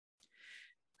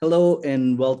Hello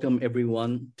and welcome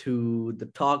everyone to the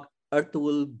talk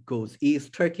Ertuğrul Goes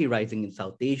East, Turkey Rising in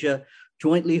South Asia,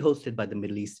 jointly hosted by the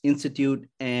Middle East Institute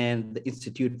and the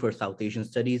Institute for South Asian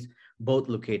Studies, both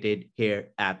located here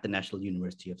at the National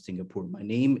University of Singapore. My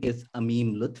name is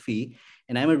Ameem Lutfi,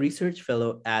 and I'm a research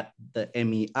fellow at the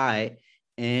MEI,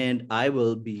 and I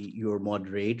will be your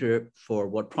moderator for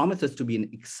what promises to be an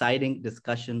exciting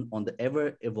discussion on the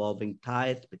ever-evolving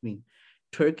ties between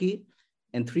Turkey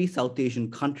and three South Asian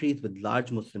countries with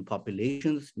large Muslim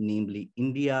populations, namely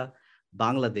India,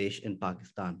 Bangladesh, and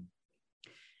Pakistan.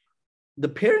 The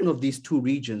pairing of these two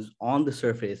regions on the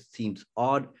surface seems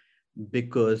odd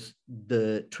because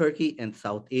the Turkey and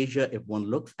South Asia, if one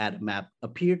looks at a map,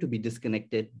 appear to be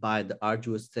disconnected by the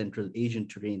arduous Central Asian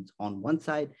terrains on one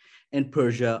side and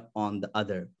Persia on the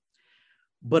other.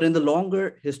 But in the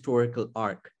longer historical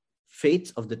arc,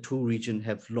 fates of the two regions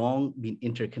have long been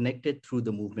interconnected through the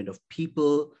movement of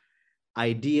people,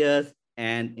 ideas,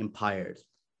 and empires.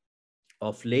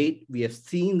 Of late, we have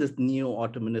seen this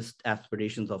neo-Ottomanist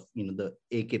aspirations of the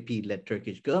AKP-led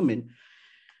Turkish government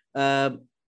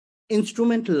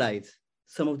instrumentalize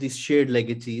some of these shared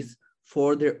legacies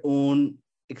for their own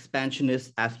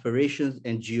expansionist aspirations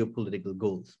and geopolitical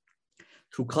goals.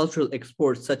 Through cultural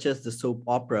exports such as the soap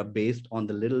opera based on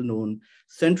the little-known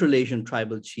Central Asian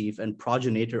tribal chief and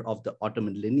progenitor of the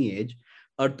Ottoman lineage,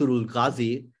 Ertuğrul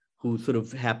Gazi, who sort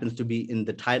of happens to be in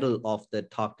the title of the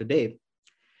talk today,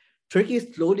 Turkey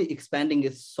is slowly expanding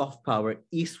its soft power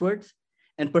eastwards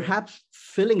and perhaps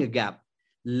filling a gap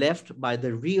left by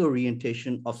the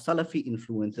reorientation of Salafi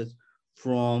influences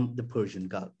from the Persian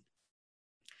Gulf.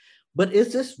 But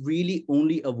is this really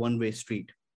only a one-way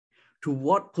street? To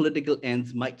what political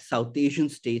ends might South Asian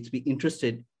states be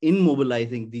interested in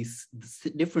mobilizing these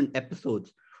different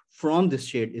episodes from this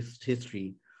shared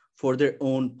history for their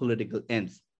own political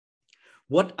ends?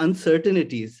 What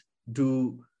uncertainties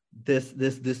do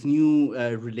this new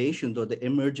relations or the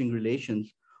emerging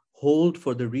relations hold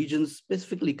for the region,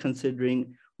 specifically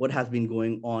considering what has been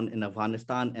going on in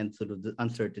Afghanistan and sort of the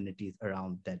uncertainties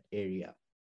around that area?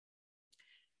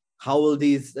 How will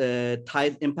these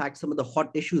ties impact some of the hot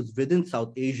issues within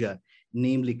South Asia,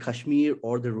 namely Kashmir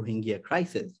or the Rohingya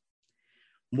crisis?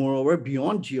 Moreover,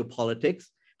 beyond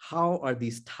geopolitics, how are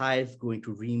these ties going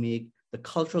to remake the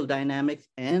cultural dynamics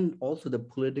and also the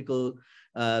political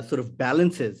sort of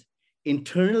balances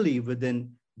internally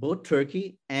within both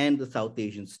Turkey and the South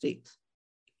Asian states?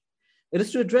 It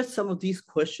is to address some of these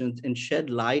questions and shed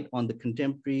light on the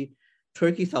contemporary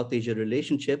Turkey-South Asia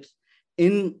relationships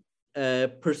in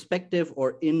perspective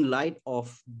or in light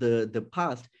of the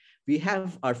past. We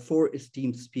have our four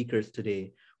esteemed speakers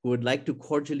today who would like to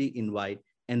cordially invite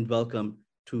and welcome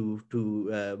to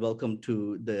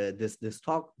this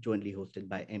talk jointly hosted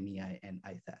by MEI and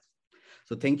ISAS.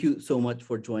 So thank you so much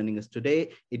for joining us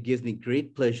today. It gives me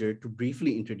great pleasure to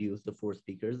briefly introduce the four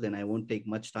speakers, and I won't take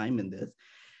much time in this.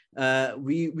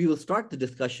 We will start the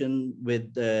discussion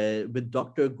with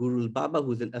Dr. Gurul Baba,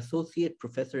 who's an associate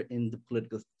professor in the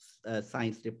political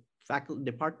science faculty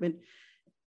department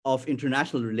of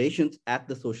international relations at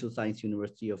the Social Science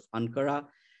University of Ankara.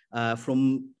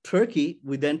 From Turkey,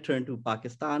 we then turn to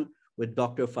Pakistan with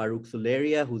Dr. Farooq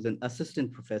Suleria, who's an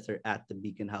assistant professor at the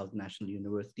Beacon House National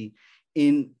University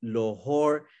in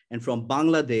Lahore. And from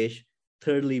Bangladesh,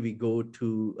 thirdly, we go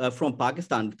to, from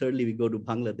Pakistan, thirdly, we go to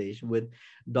Bangladesh with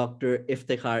Dr.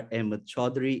 Iftikhar Ahmed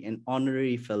Chaudhry, an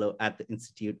honorary fellow at the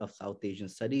Institute of South Asian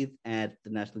Studies at the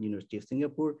National University of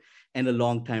Singapore, and a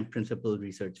longtime principal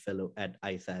research fellow at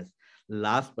ISAS.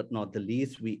 Last but not the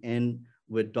least, we end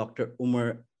with Dr.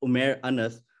 Umer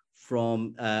Anas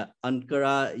from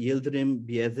Ankara Yildirim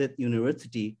Beyazıt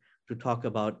University to talk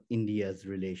about India's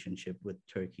relationship with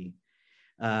Turkey.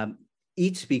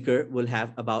 Each speaker will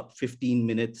have about 15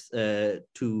 minutes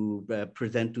to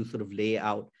present, to sort of lay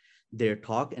out their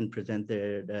talk and present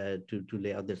their, to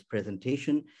lay out this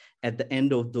presentation. At the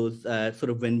end of those, sort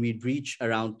of when we reach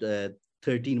around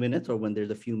 13 minutes or when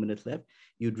there's a few minutes left,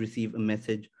 you'd receive a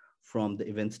message from the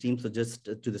events team. So just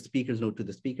to the speakers, note to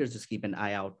the speakers, just keep an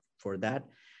eye out for that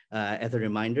as a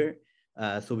reminder.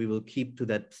 So we will keep to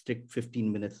that strict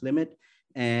 15 minutes limit.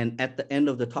 And at the end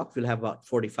of the talk, we'll have about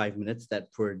 45 minutes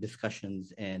for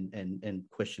discussions and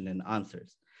question and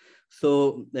answers.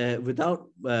 So without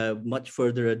much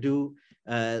further ado,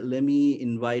 let me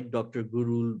invite Dr.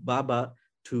 Gurul Baba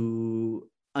to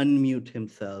unmute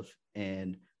himself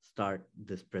and start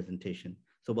this presentation.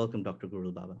 So welcome, Dr.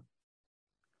 Gurul Baba.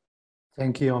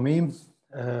 Thank you, Ameem.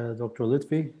 Dr.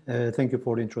 Lutfi, thank you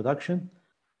for the introduction.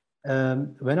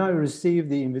 When I received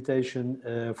the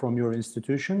invitation from your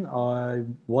institution, I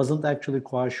wasn't actually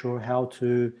quite sure how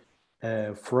to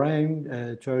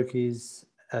frame Turkey's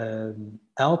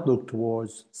outlook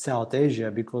towards South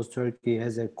Asia, because Turkey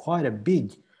has a quite a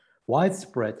big,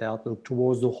 widespread outlook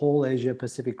towards the whole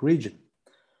Asia-Pacific region.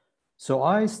 So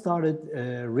I started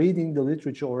reading the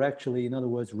literature, or actually, in other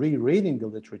words, rereading the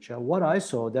literature. What I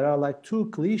saw, there are like two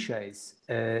cliches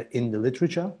in the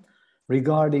literature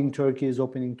regarding Turkey's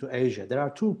opening to Asia. There are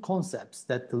two concepts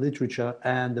that the literature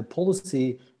and the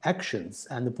policy actions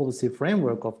and the policy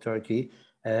framework of Turkey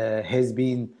has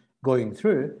been going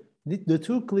through. The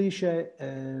two cliche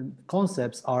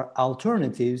concepts are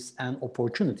alternatives and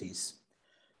opportunities.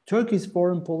 Turkey's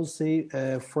foreign policy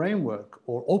framework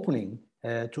or opening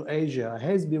to Asia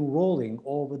has been rolling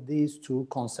over these two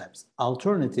concepts: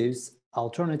 alternatives,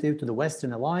 alternative to the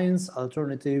Western alliance,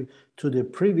 alternative to the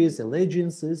previous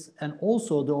allegiances, and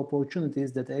also the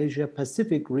opportunities that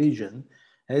Asia-Pacific region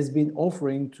has been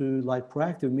offering to like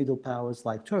proactive middle powers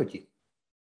like Turkey.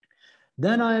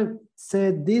 Then I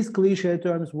said these cliche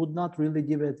terms would not really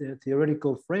give a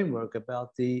theoretical framework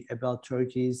about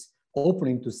Turkey's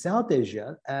opening to South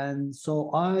Asia, and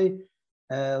so I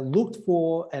looked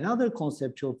for another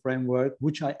conceptual framework,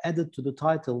 which I added to the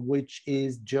title, which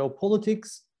is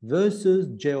geopolitics versus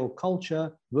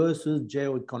geoculture versus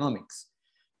geoeconomics.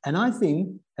 And I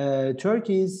think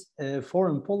Turkey's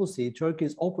foreign policy,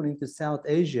 Turkey's opening to South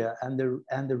Asia, and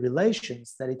the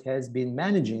relations that it has been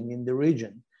managing in the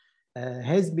region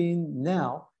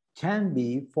can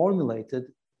be formulated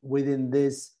within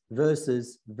this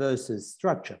versus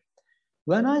structure.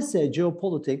 When I say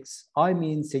geopolitics, I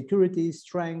mean security,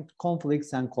 strength,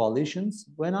 conflicts, and coalitions.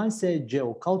 When I say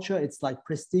geoculture, it's like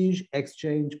prestige,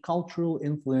 exchange, cultural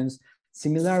influence,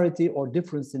 similarity or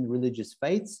difference in religious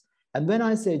faiths. And when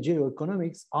I say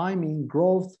geoeconomics, I mean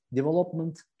growth,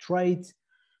 development, trade,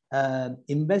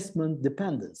 investment,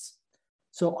 dependence.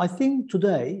 So I think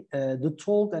today, the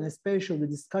talk and especially the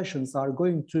discussions are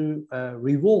going to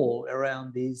revolve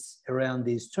around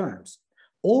these terms.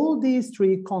 All these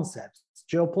three concepts,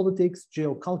 geopolitics,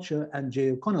 geoculture, and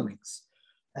geoeconomics,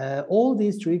 all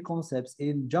these three concepts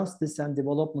in justice and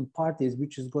development parties,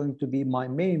 which is going to be my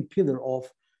main pillar of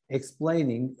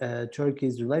explaining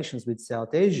Turkey's relations with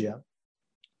South Asia,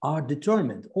 are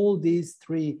determined. All these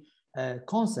three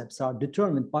concepts are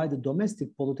determined by the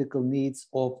domestic political needs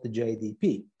of the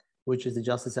JDP, which is the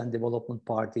Justice and Development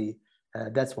Party.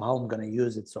 That's how I'm going to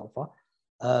use it so far.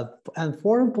 And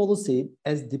foreign policy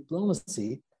as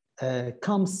diplomacy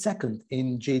comes second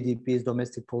in GDP's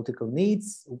domestic political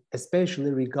needs,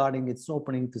 especially regarding its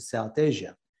opening to South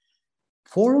Asia.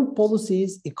 Foreign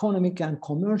policy's economic and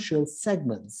commercial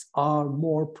segments are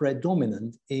more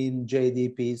predominant in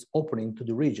JDP's opening to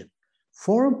the region.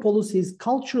 Foreign policy's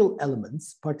cultural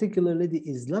elements, particularly the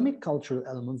Islamic cultural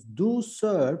elements, do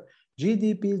serve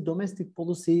GDP's domestic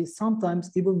policy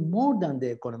sometimes even more than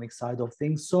the economic side of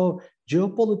things. So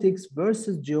geopolitics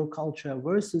versus geoculture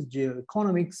versus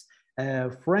geoeconomics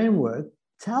framework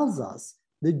tells us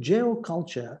that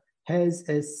geoculture has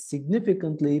a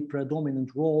significantly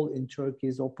predominant role in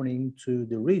Turkey's opening to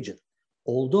the region.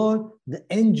 Although the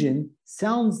engine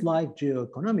sounds like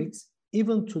geoeconomics,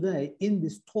 even today in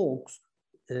this talk's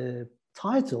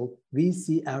title, we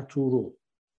see Ertuğrul,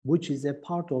 which is a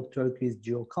part of Turkey's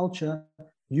geoculture.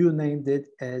 You named it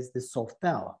as the soft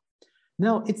power.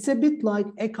 Now, it's a bit like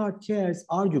Eckhart Tolle's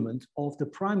argument of the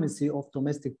primacy of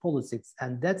domestic politics,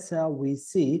 and that's how we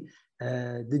see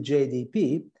the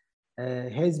JDP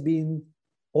has been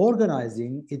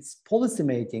organizing its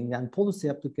policymaking and policy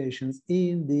applications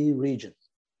in the region.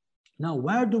 Now,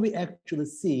 where do we actually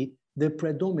see the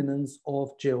predominance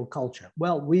of geoculture?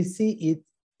 Well, we see it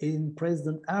in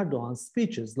President Erdoğan's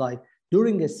speeches, like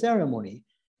during a ceremony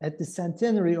at the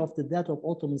centenary of the death of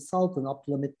Ottoman Sultan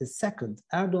Abdülhamit II,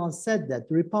 Erdoğan said that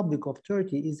the Republic of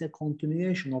Turkey is a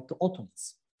continuation of the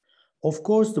Ottomans. Of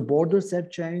course, the borders have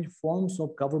changed, forms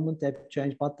of government have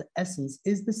changed, but the essence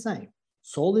is the same.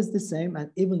 Soul is the same,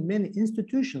 and even many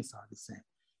institutions are the same.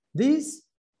 This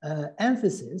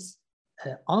emphasis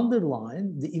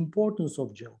underline the importance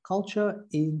of geoculture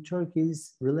in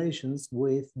Turkey's relations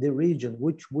with the region,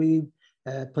 which we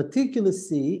particularly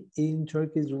see in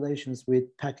Turkey's relations with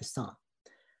Pakistan.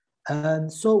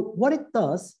 And so what it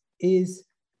does is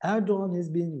Erdoğan has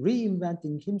been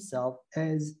reinventing himself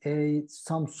as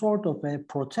some sort of a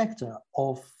protector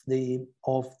of the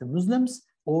Muslims,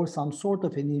 or some sort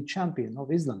of a new champion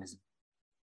of Islamism.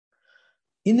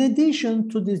 In addition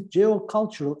to this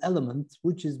geocultural element,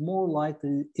 which is more like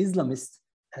the Islamist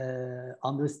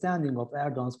understanding of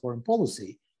Erdoğan's foreign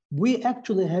policy, we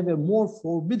actually have a more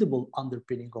formidable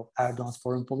underpinning of Erdoğan's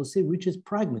foreign policy, which is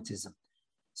pragmatism.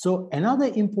 So another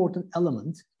important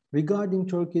element regarding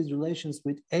Turkey's relations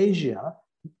with Asia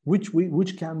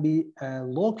which can be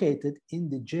located in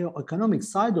the geo-economic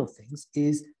side of things,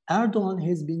 is Erdoğan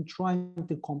has been trying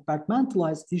to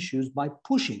compartmentalize issues by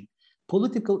pushing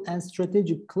political and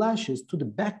strategic clashes to the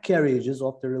back carriages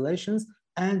of the relations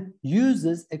and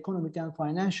uses economic and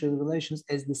financial relations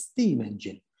as the steam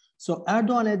engine. So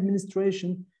Erdoğan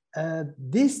administration,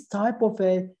 this type of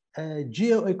a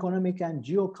geo-economic and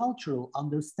geocultural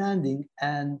understanding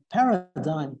and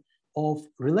paradigm of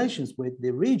relations with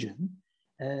the region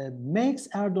makes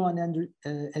Erdoğan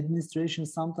administration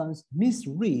sometimes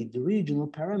misread the regional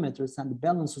parameters and the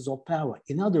balances of power.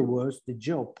 In other words, the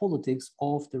geopolitics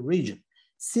of the region.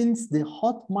 Since the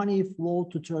hot money flow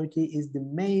to Turkey is the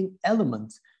main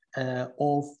element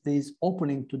of this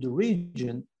opening to the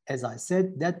region, as I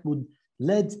said, that would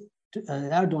lead to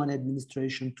Erdoğan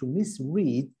administration to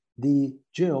misread the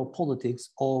geopolitics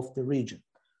of the region.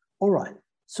 All right,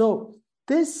 so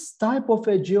this type of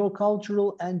a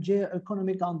geocultural and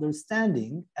geo-economic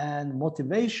understanding and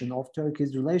motivation of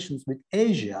Turkey's relations with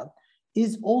Asia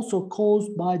is also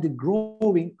caused by the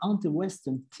growing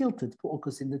anti-Western tilted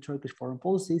focus in the Turkish foreign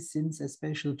policy since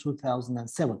especially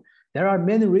 2007. There are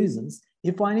many reasons.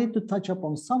 If I need to touch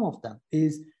upon some of them,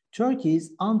 is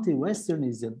Turkey's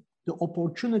anti-Westernism, the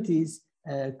opportunities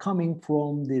coming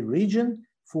from the region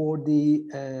for the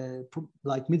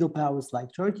like middle powers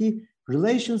like Turkey,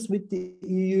 relations with the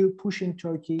EU pushing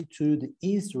Turkey to the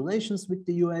east, relations with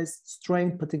the US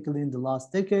strained particularly in the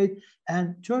last decade,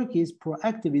 and Turkey's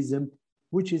proactivism,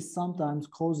 which is sometimes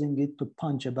causing it to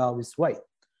punch above its weight.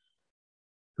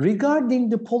 Regarding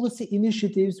the policy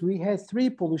initiatives, we have three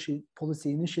policy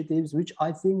initiatives, which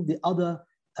I think the other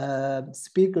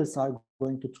speakers are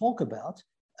going to talk about.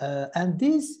 And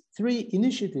these three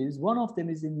initiatives, one of them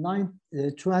is in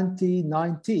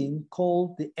 2019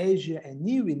 called the Asia and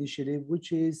New Initiative,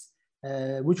 which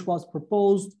was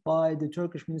proposed by the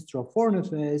Turkish Minister of Foreign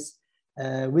Affairs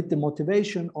with the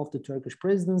motivation of the Turkish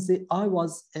presidency. I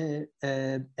was a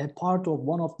part of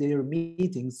one of their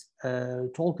meetings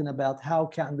talking about how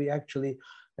can we actually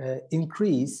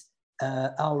increase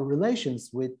our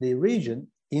relations with the region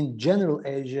in general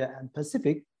Asia and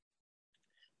Pacific.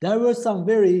 There were some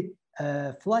very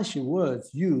flashy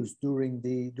words used during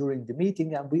the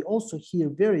meeting, and we also hear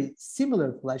very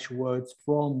similar flashy words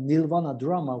from Nilvana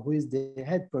Drama, who is the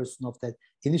head person of that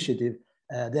initiative,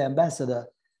 the ambassador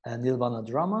Nilvana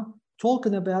Drama,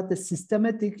 talking about the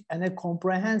systematic and a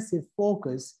comprehensive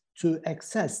focus to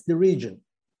access the region.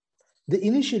 The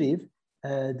initiative,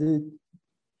 the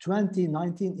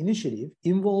 2019 initiative,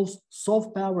 involves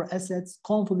soft power assets,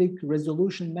 conflict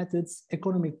resolution methods,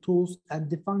 economic tools, and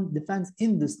defense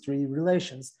industry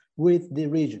relations with the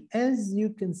region. As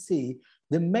you can see,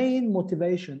 the main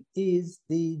motivation is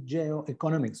the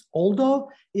geoeconomics, although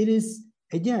it is,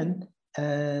 again,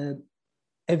 a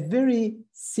very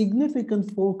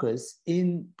significant focus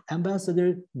in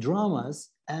Ambassador Drama's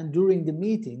and during the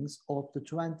meetings of the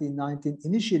 2019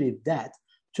 initiative that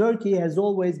Turkey has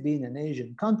always been an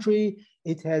Asian country.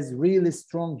 It has really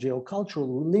strong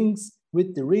geocultural links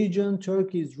with the region.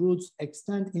 Turkey's roots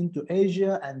extend into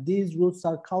Asia, and these roots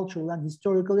are cultural and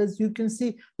historical. As you can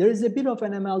see, there is a bit of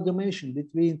an amalgamation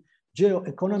between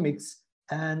geoeconomics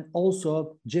and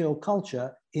also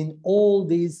geoculture in all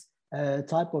these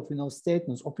type of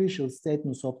statements, official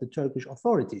statements of the Turkish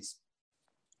authorities.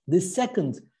 The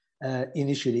second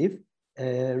initiative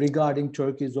regarding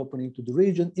Turkey's opening to the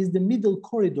region is the Middle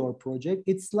Corridor project.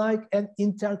 It's like an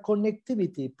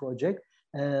interconnectivity project,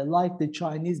 like the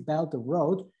Chinese Belt of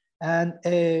Road, and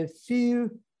a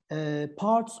few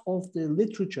parts of the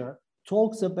literature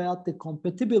talks about the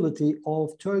compatibility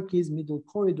of Turkey's Middle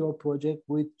Corridor project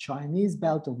with Chinese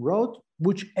Belt of Road,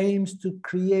 which aims to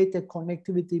create a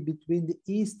connectivity between the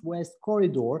East-West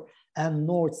corridor and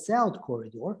North-South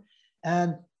corridor,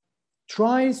 and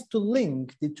tries to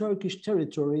link the Turkish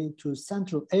territory to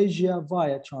Central Asia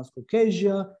via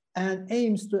Transcaucasia, and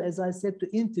aims to, as I said, to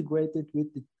integrate it with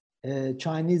the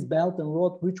Chinese Belt and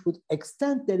Road, which would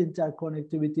extend that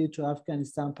interconnectivity to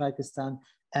Afghanistan, Pakistan,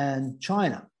 and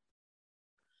China.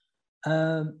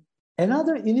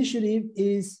 Another initiative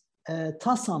is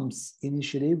TASAM's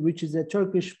initiative, which is a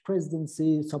Turkish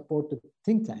presidency supported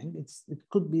think tank. It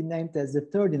could be named as the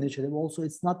third initiative. Also,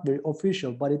 it's not very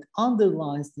official, but it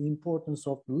underlines the importance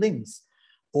of links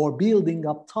or building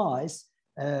up ties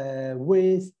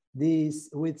with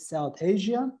South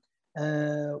Asia,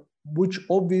 which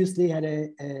obviously had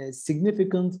a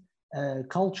significant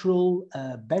cultural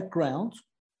background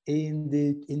in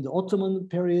the Ottoman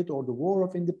period or the War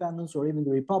of Independence or even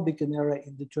the Republican era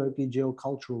in the Turkey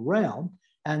geocultural realm.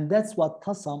 And that's what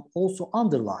TASAM also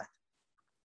underlined.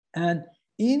 And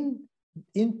in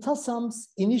in TASAM's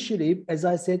initiative, as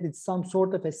I said, it's some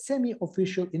sort of a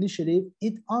semi-official initiative.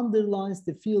 It underlines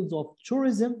the fields of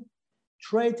tourism,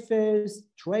 trade fairs,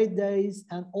 trade days,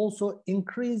 and also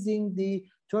increasing the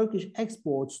Turkish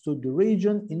exports to the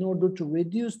region in order to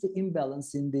reduce the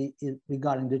imbalance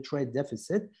regarding the trade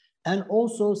deficit, and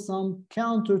also some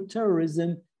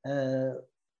counter-terrorism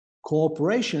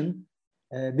cooperation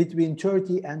between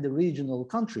Turkey and the regional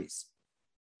countries.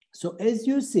 So as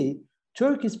you see,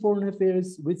 Turkey's foreign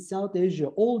affairs with South Asia,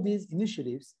 all these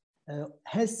initiatives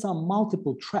has some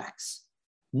multiple tracks.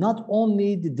 Not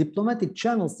only the diplomatic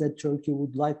channels that Turkey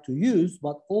would like to use,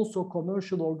 but also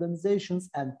commercial organizations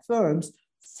and firms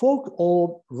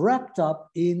all wrapped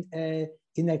up in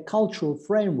a cultural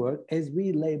framework, as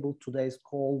we label today's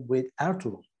call with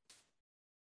Ertuğrul.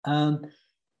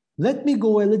 Let me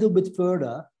go a little bit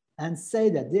further and say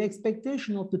that the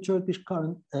expectation of the Turkish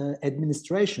current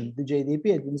administration, the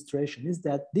JDP administration, is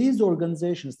that these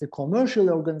organizations, the commercial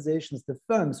organizations, the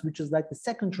firms, which is like the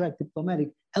second track diplomatic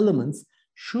elements,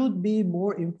 should be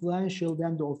more influential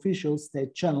than the official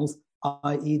state channels,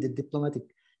 i.e. the diplomatic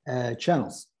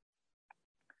channels.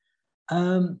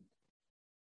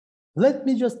 Let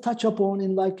me just touch upon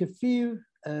in like a few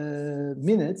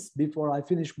minutes before I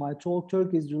finish my talk,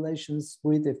 Turkey's relations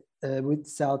with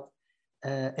South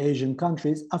Asian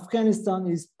countries. Afghanistan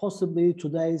is possibly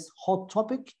today's hot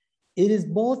topic. It is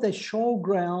both a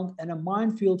showground and a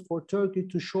minefield for Turkey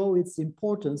to show its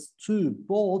importance to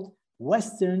both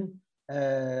Western,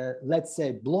 let's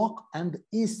say, bloc and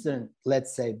Eastern,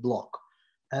 let's say, bloc.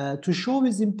 To show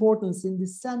its importance in the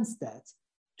sense that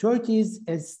Turkey is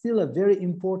still a very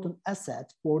important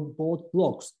asset for both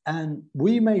blocs. And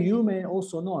you may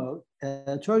also know,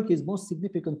 Turkey's most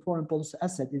significant foreign policy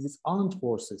asset is its armed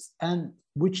forces, and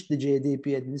which the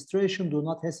JDP administration do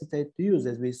not hesitate to use,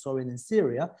 as we saw in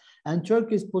Syria. And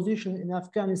Turkey's position in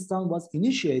Afghanistan was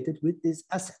initiated with this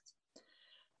asset.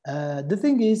 The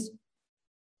thing is,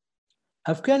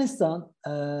 Afghanistan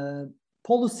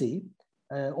policy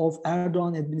of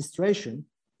Erdoğan administration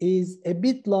is a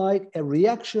bit like a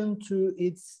reaction to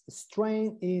its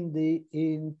strain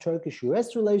in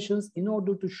Turkish-US relations in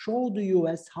order to show the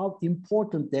US how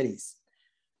important that is.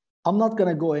 I'm not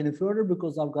gonna go any further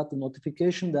because I've got the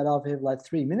notification that I have like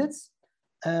 3 minutes.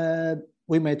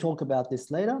 We may talk about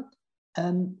this later.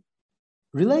 And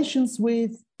relations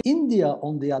with India,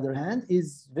 on the other hand,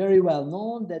 is very well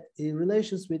known that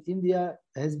relations with India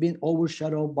has been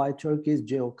overshadowed by Turkey's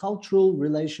geocultural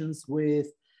relations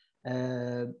with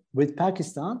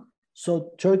Pakistan.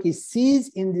 So Turkey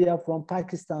sees India from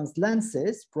Pakistan's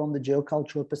lenses, from the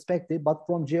geocultural perspective, but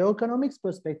from geoeconomics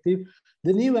perspective,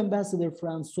 the new ambassador,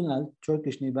 Frans Sunel,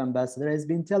 Turkish new ambassador, has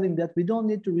been telling that we don't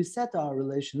need to reset our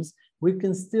relations. We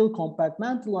can still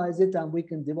compartmentalize it and we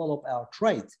can develop our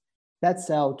trade. That's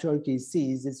how Turkey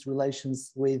sees its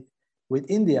relations with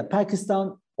India.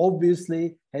 Pakistan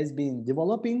obviously has been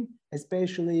developing,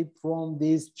 especially from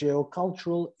this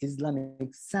geocultural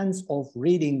Islamic sense of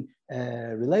reading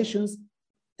relations,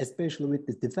 especially with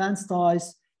the defense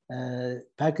ties.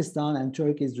 Pakistan and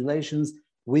Turkey's relations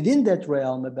within that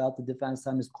realm about the defense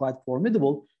time is quite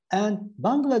formidable. And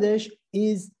Bangladesh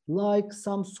is like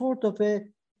some sort of a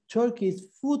Turkey's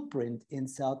footprint in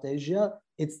South Asia.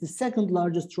 It's the second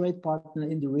largest trade partner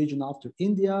in the region after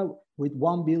India, with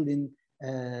 1 billion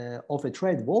of a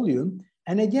trade volume.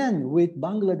 And again, with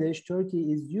Bangladesh,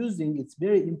 Turkey is using its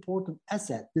very important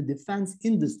asset, the defense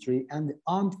industry and the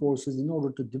armed forces, in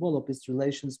order to develop its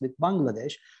relations with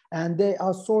Bangladesh. And they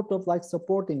are sort of like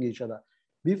supporting each other.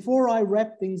 Before I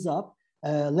wrap things up,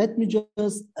 let me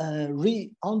just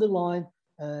underline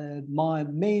my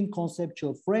main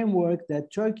conceptual framework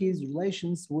that Turkey's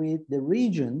relations with the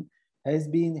region has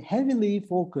been heavily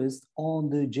focused on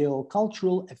the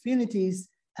geocultural affinities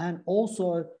and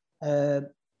also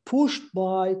pushed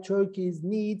by Turkey's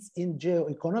needs in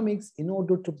geoeconomics in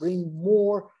order to bring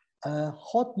more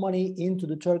hot money into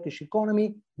the Turkish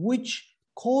economy, which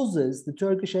causes the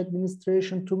Turkish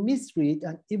administration to misread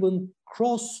and even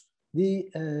cross the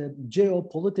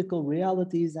geopolitical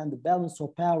realities and the balance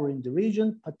of power in the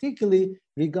region, particularly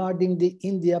regarding the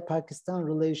India-Pakistan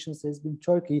relations, has been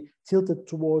Turkey tilted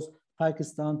towards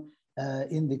Pakistan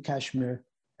in the Kashmir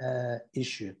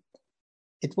issue.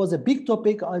 It was a big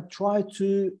topic. I tried to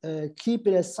keep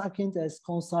it as succinct, as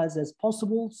concise as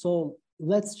possible. So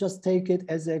let's just take it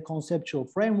as a conceptual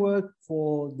framework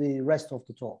for the rest of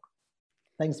the talk.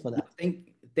 Thanks for that.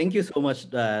 Thank you so much,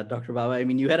 Dr. Baba. I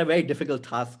mean, you had a very difficult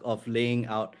task of laying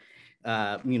out,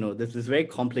 this very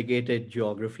complicated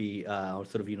geography, or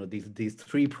sort of, these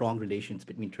three-pronged relations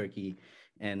between Turkey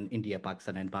and India,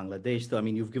 Pakistan, and Bangladesh. So, I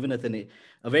mean, you've given us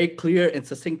a very clear and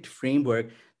succinct framework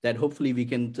that hopefully we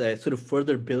can sort of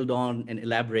further build on and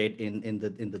elaborate in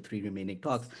the three remaining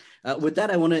talks. With that,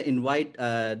 I want to invite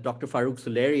Dr. Farooq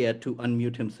Suleria to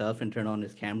unmute himself and turn on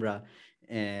his camera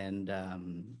and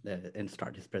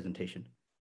start his presentation.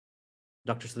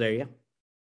 Dr. Suleria.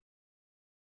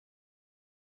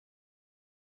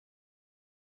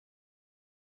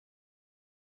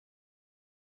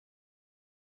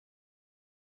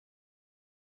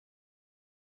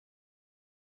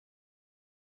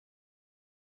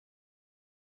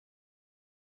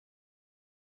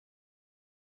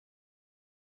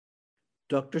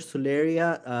 Dr.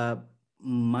 Suleria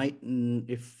might,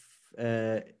 can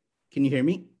you hear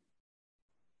me?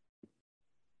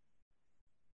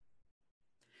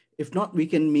 If not, we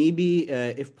can maybe,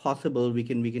 if possible, we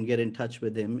can get in touch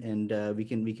with him, and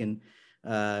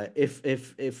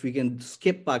if we can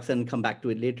skip Pakistan and come back to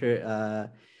it later.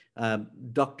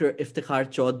 Dr. Iftikhar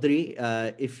Chaudhry,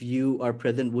 if you are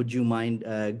present, would you mind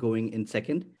going in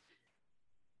second?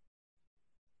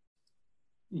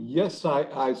 Yes,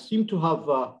 I seem to have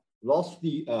lost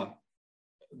the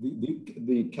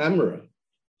camera.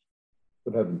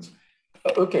 Good heavens.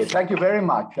 Okay, thank you very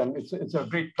much, and it's a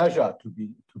great pleasure to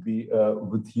be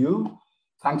with you.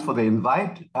 Thanks for the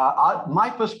invite. My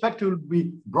perspective will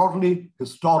be broadly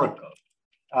historical.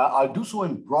 I'll do so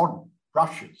in broad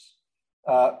brushes.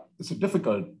 It's a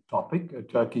difficult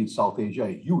topic. Turkey, South Asia,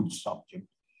 a huge subject.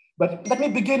 But let me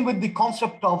begin with the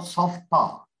concept of soft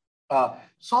power.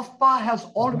 Soft power has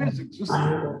always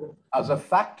existed as a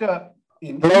factor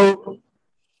in. Hello?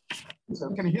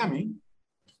 Can you hear me?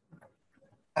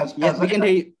 Yes, we can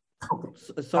hear you.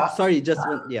 Okay. Sorry, just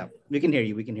yeah, we can hear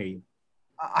you. We can hear you.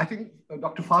 I think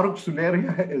Dr. Farooq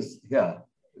Suleria is here.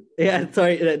 Yeah,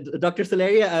 sorry, Dr.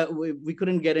 Suleria, we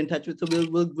couldn't get in touch with, so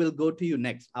we'll go to you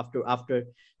next after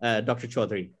Dr.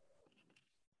 Chaudhry.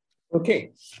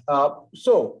 Okay,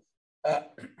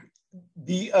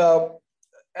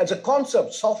 as a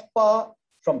concept, soft power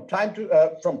from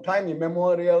time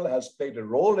immemorial has played a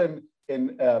role in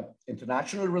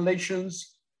international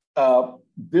relations.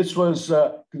 This was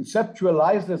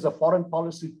conceptualized as a foreign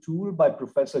policy tool by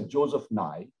Professor Joseph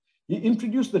Nye. He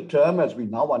introduced the term as we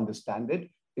now understand it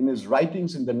in his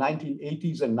writings in the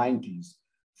 1980s and 90s,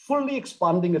 fully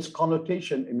expanding its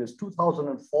connotation in his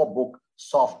 2004 book,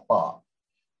 Soft Power.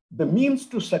 The means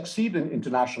to succeed in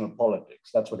international politics,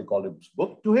 that's what he called his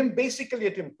book. To him, basically,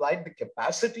 it implied the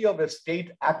capacity of a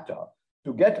state actor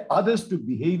to get others to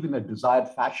behave in a desired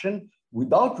fashion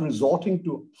without resorting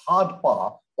to hard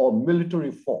power or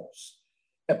military force.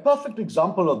 A perfect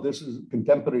example of this in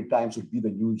contemporary times would be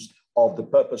the use of the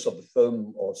purpose of the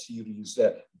film or series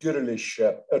Diriliş,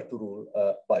 Ertuğrul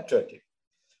by Turkey,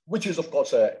 which is, of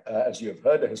course, as you have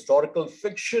heard, a historical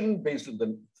fiction based in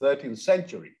the 13th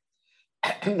century.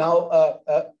 Now,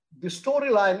 the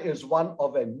storyline is one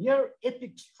of a near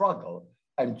epic struggle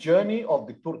and journey of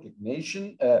the Turkic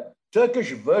nation, a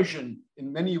Turkish version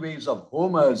in many ways of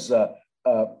Homer's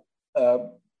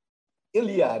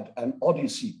Iliad and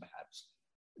Odyssey, perhaps.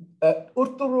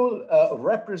 Ertuğrul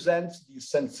represents the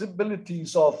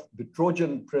sensibilities of the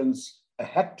Trojan prince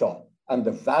Hector and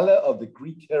the valor of the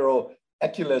Greek hero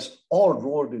Achilles, all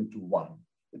rolled into one.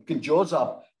 It conjures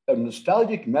up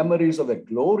nostalgic memories of the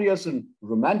glorious and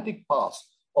romantic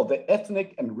past of the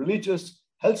ethnic and religious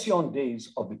halcyon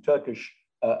days of the Turkish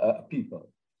people.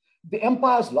 The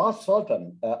empire's last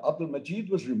sultan, Abdul Majid,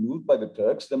 was removed by the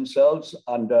Turks themselves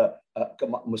under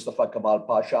Mustafa Kemal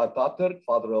Pasha Ataturk,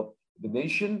 father of the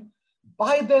nation.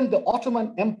 By then, the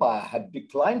Ottoman Empire had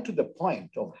declined to the point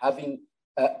of having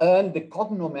earned the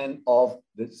cognomen of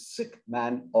the sick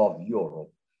man of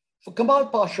Europe. For Kemal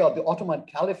Pasha, the Ottoman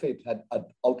Caliphate had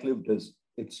outlived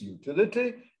its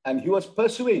utility, and he was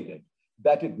persuaded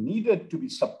that it needed to be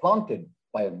supplanted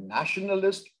by a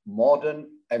nationalist, modern,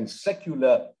 and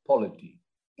secular polity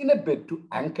in a bid to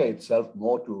anchor itself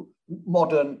more to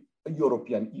modern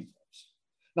European ethos.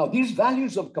 Now, these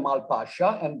values of Kemal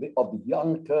Pasha and of the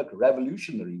young Turk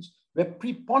revolutionaries were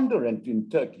preponderant in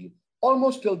Turkey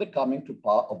almost till the coming to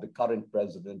power of the current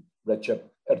president, Recep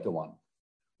Erdoğan.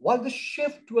 While the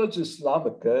shift towards Islam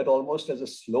occurred almost as a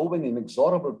slow and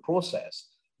inexorable process,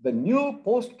 the new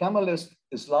post-Kemalist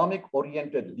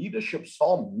Islamic-oriented leadership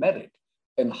saw merit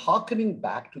in hearkening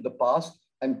back to the past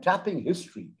and tapping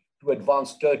history to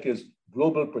advance Turkey's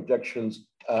global projections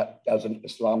as an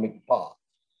Islamic power.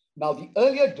 Now, the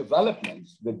earlier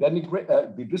developments, the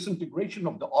disintegration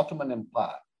of the Ottoman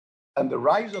Empire and the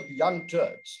rise of the Young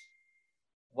Turks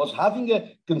was having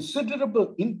a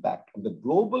considerable impact on the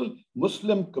global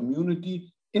Muslim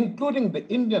community, including the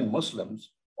Indian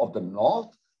Muslims of the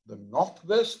North, the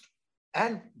Northwest,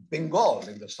 and Bengal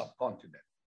in the subcontinent.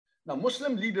 Now,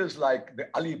 Muslim leaders like the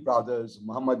Ali brothers,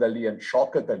 Muhammad Ali and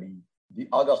Shaukat Ali, the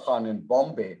Aga Khan in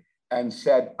Bombay, and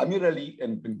Said Amir Ali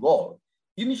in Bengal,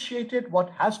 initiated what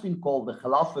has been called the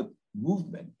Khilafat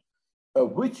movement,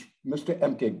 which Mr.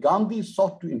 M.K. Gandhi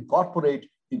sought to incorporate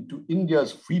into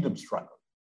India's freedom struggle.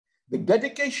 The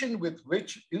dedication with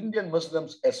which Indian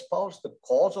Muslims espoused the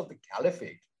cause of the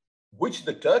caliphate, which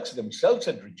the Turks themselves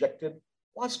had rejected,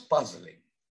 was puzzling.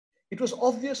 It was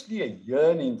obviously a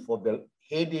yearning for the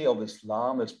heyday of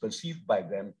Islam as perceived by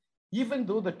them, even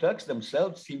though the Turks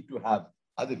themselves seemed to have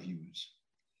other views.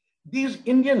 These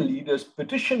Indian leaders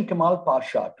petitioned Kemal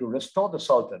Pasha to restore the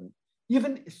Sultan,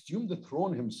 even assumed the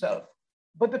throne himself,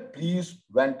 but the pleas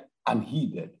went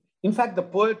unheeded. In fact, the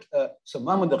poet Sir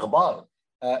Muhammad Iqbal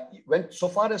went so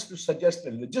far as to suggest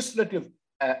a legislative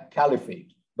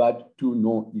caliphate, but to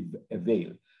no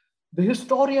avail. The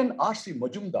historian R.C.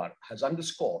 Majumdar has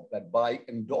underscored that by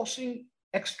endorsing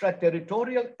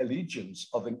extraterritorial allegiance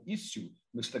of an issue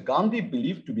Mr. Gandhi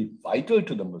believed to be vital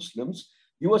to the Muslims,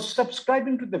 he was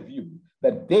subscribing to the view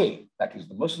that they, that is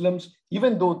the Muslims,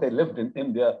 even though they lived in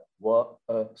India, were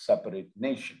a separate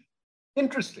nation.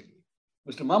 Interestingly,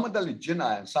 Mr. Muhammad Ali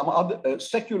Jinnah and some other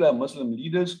secular Muslim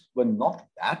leaders were not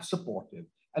that supportive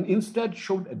and instead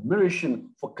showed admiration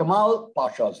for Kemal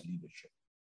Pasha's leadership.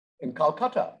 In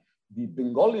Calcutta, the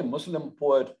Bengali Muslim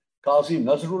poet Qazi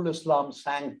Nazrul Islam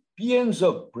sang paeans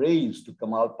of praise to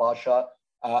Kemal Pasha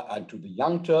and to the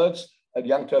young Turks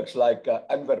like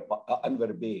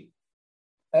Anwar Bey.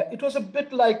 It was a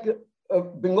bit like a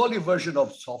Bengali version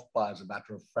of soft power, as a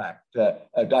matter of fact,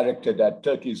 directed at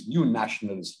Turkey's new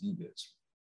nationalist leaders.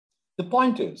 The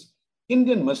point is,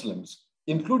 Indian Muslims,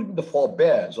 including the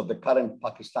forebears of the current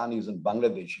Pakistanis and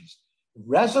Bangladeshis,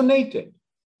 resonated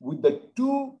with the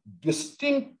two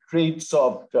distinct traits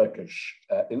of Turkish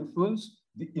influence,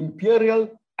 the imperial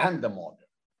and the modern.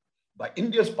 By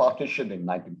India's partition in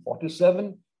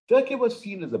 1947, Turkey was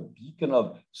seen as a beacon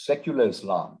of secular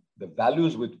Islam, the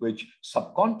values with which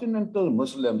subcontinental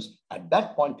Muslims at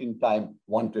that point in time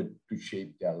wanted to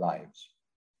shape their lives.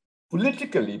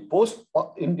 Politically,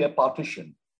 post-India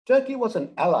partition, Turkey was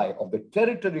an ally of the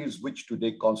territories which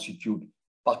today constitute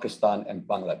Pakistan and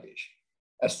Bangladesh.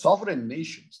 As sovereign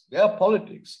nations, their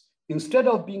politics, instead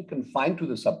of being confined to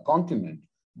the subcontinent,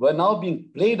 were now being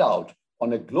played out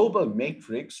on a global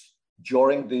matrix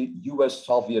during the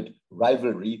US-Soviet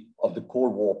rivalry of the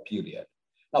Cold War period.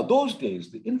 Now, those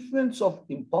days, the influence of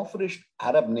impoverished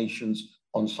Arab nations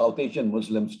on South Asian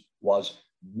Muslims was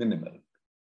minimal.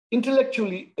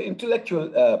 Intellectual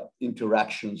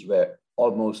interactions were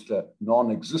almost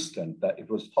non-existent. It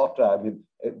was thought, The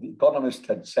Economist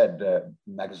had said,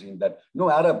 magazine, that no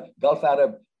Gulf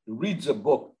Arab reads a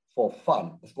book for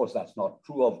fun. Of course, that's not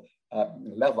true of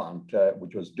Levant,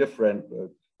 which was different,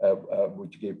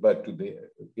 which gave birth to the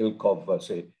ilk of,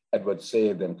 say, Edward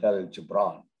Said and Khalil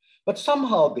Gibran. But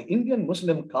somehow the Indian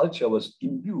Muslim culture was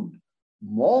imbued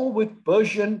more with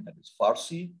Persian, that is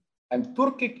Farsi, and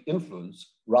Turkic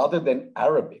influence rather than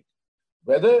Arabic,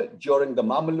 whether during the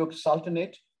Mamluk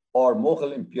Sultanate or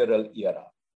Mughal imperial era.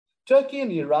 Turkey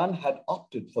and Iran had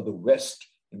opted for the West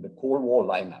in the Cold War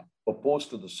lineup, opposed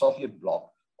to the Soviet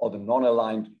bloc or the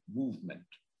non-aligned movement.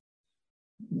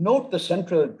 Note the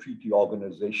Central Treaty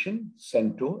Organization,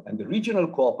 CENTO, and the Regional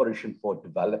Cooperation for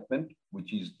Development,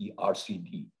 which is the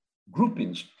RCD,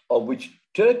 groupings of which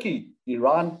Turkey,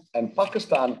 Iran, and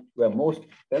Pakistan were most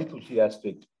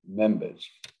enthusiastic members.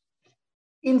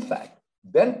 In fact,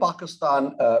 then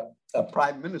Pakistan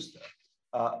Prime Minister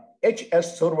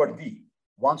H.S. Surwardi,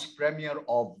 once Premier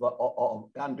of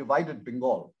Undivided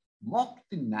Bengal, mocked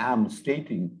the NAM,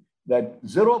 stating that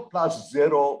 0 +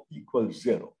 0 =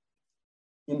 0.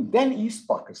 In then East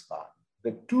Pakistan,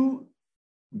 the two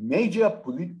major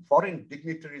foreign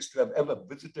dignitaries to have ever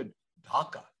visited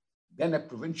Dhaka, then a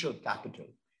provincial capital,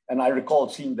 and I recall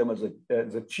seeing them as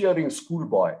a cheering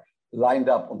schoolboy lined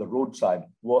up on the roadside,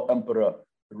 were Emperor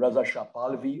Reza Shah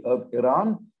Pahlavi of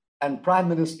Iran and Prime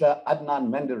Minister Adnan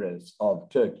Menderes of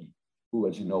Turkey, who,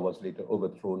 as you know, was later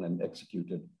overthrown and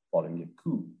executed following a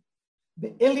coup.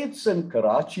 The elites in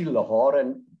Karachi, Lahore,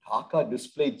 and Dhaka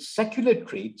displayed secular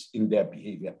traits in their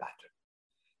behavior pattern.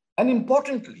 And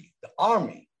importantly, the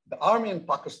army in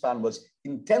Pakistan was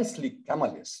intensely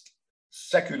Kemalist,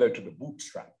 secular to the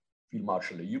bootstrap. Field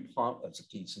Marshal Ayub Khan as a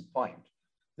case in point.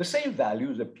 The same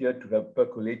values appear to have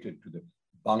percolated to the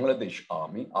Bangladesh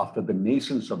army after the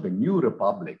nascence of the new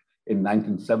republic in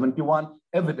 1971,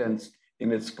 evidenced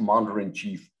in its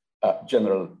commander-in-chief,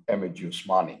 General Emir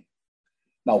Osmani.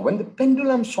 Now, when the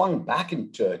pendulum swung back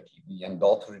in Turkey and the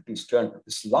authorities turned to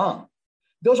Islam,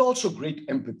 there was also great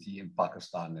empathy in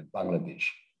Pakistan and Bangladesh.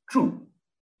 True,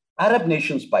 Arab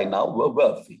nations by now were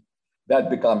wealthy. They had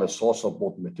become a source of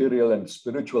both material and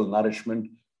spiritual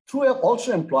nourishment through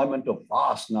also employment of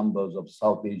vast numbers of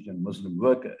South Asian Muslim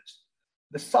workers.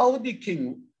 The Saudi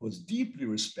king was deeply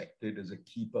respected as a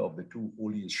keeper of the two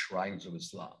holiest shrines of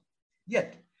Islam.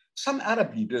 Yet, some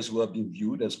Arab leaders were being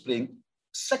viewed as playing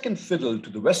second fiddle to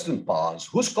the Western powers,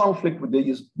 whose conflict with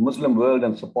the Muslim world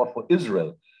and support for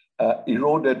Israel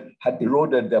had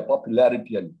eroded their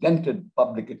popularity and dented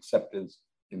public acceptance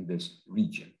in this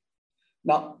region.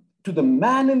 Now, to the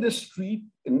man in the street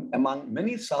among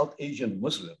many South Asian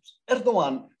Muslims,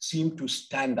 Erdoğan seemed to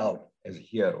stand out as a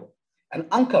hero. And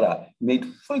Ankara made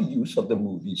full use of the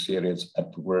movie series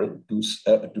Ertuğrul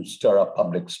to stir up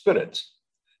public spirits.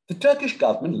 The Turkish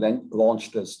government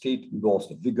launched a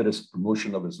state-endorsed vigorous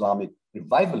promotion of Islamic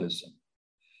revivalism.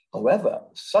 However,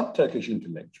 some Turkish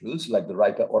intellectuals, like the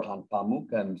writer Orhan Pamuk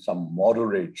and some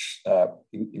moderates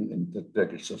in the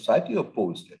Turkish society,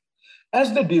 opposed it,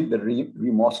 as they did the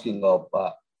remosking of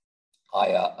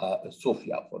Hagia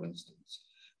Sophia, for instance.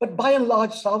 But by and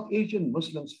large, South Asian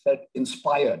Muslims felt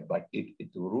inspired by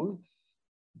Ertuğrul,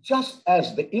 just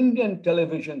as the Indian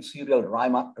television serial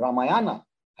Ramayana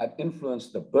had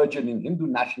influenced the burgeoning Hindu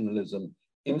nationalism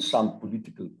in some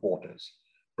political quarters.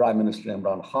 Prime Minister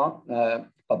Imran Khan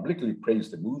publicly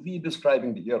praised the movie,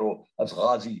 describing the hero as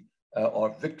Ghazi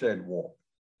or victor in war,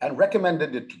 and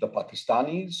recommended it to the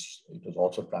Pakistanis. It was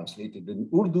also translated in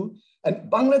Urdu. And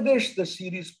Bangladesh, the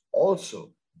series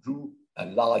also drew a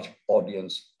large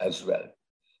audience as well.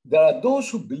 There are those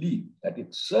who believe that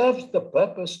it serves the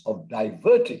purpose of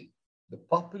diverting the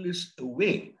populace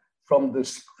away from the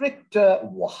stricter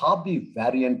Wahhabi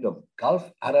variant of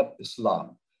Gulf Arab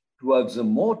Islam towards a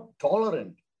more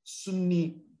tolerant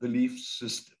Sunni belief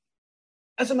system.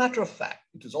 As a matter of fact,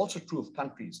 it is also true of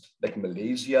countries like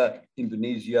Malaysia,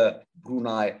 Indonesia,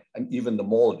 Brunei, and even the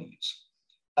Maldives.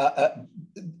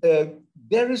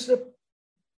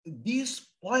 These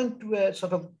point to a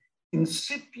sort of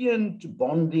incipient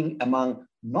bonding among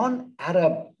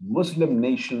non-Arab Muslim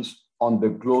nations on the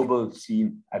global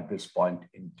scene at this point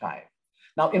in time.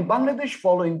 Now, in Bangladesh,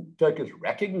 following Turkey's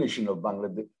recognition of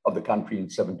the country in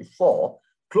 1974,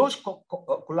 close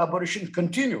collaboration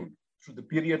continued through the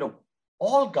period of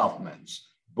all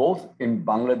governments, both in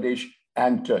Bangladesh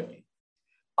and Turkey.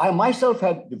 I myself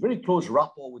had a very close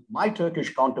rapport with my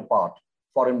Turkish counterpart,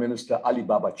 Foreign Minister Ali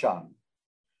Babacan.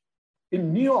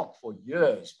 In New York for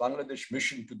years, Bangladesh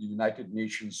mission to the United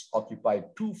Nations occupied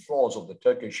 2 floors of the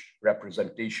Turkish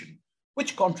representation,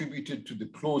 which contributed to the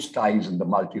close ties in the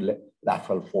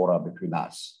multilateral fora between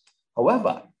us.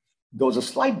 However, there was a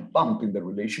slight bump in the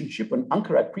relationship when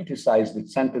Ankara criticized the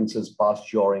sentences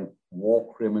passed during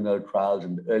war criminal trials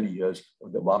in the early years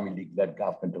of the Awami League-led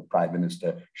government of Prime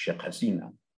Minister Sheikh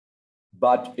Hasina.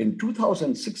 But in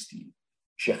 2016,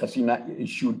 Sheikh Hasina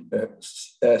issued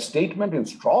a statement in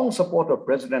strong support of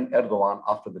President Erdoğan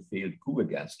after the failed coup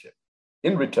against him.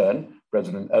 In return,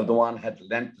 President Erdoğan had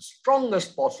lent the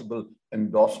strongest possible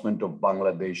endorsement of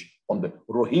Bangladesh on the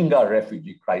Rohingya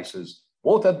refugee crisis,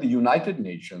 both at the United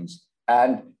Nations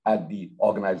and at the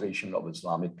Organization of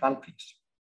Islamic Countries.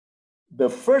 The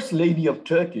First Lady of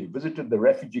Turkey visited the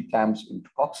refugee camps in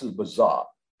Cox's Bazar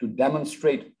to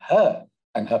demonstrate her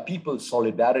and her people's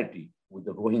solidarity with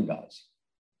the Rohingyas.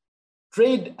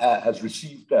 Trade has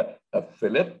received a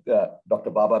fillip.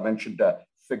 Dr. Baba mentioned a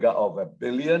figure of $1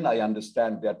 billion. I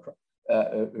understand they're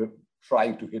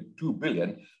trying to hit 2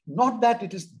 billion. Not that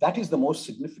that is the most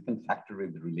significant factor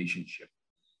in the relationship.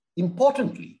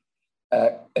 Importantly,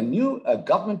 a new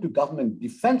government-to-government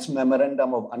defense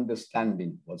memorandum of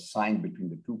understanding was signed between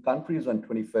the two countries on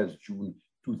 21st June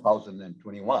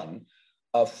 2021,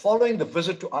 following the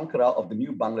visit to Ankara of the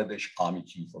new Bangladesh Army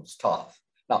Chief of Staff.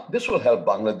 Now, this will help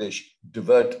Bangladesh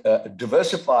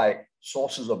diversify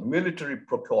sources of military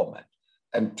procurement,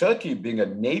 and Turkey, being a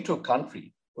NATO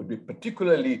country, would be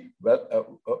particularly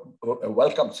a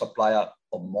welcome supplier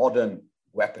of modern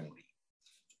weaponry.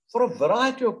 For a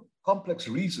variety of complex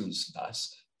reasons,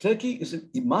 thus, Turkey is an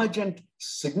emergent,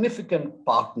 significant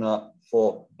partner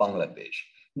for Bangladesh.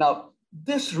 Now,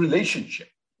 this relationship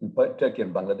in Turkey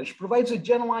and Bangladesh provides a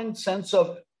genuine sense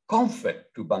of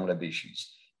comfort to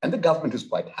Bangladeshis, and the government is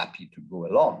quite happy to go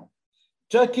along.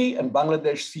 Turkey for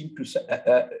Bangladesh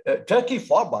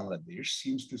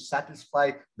seems to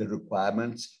satisfy the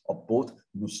requirements of both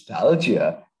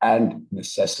nostalgia and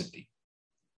necessity.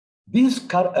 These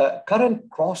current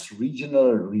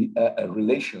cross-regional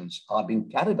relations are being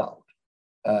carried out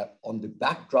on the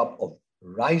backdrop of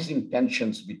rising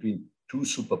tensions between 2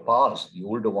 superpowers, the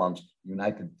older ones,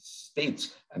 United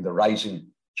States, and the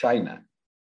rising China.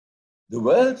 The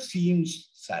world seems,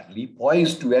 sadly,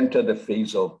 poised to enter the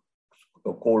phase of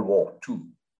Cold War II.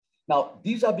 Now,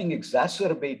 these are being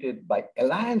exacerbated by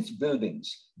alliance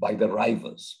buildings by the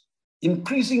rivals,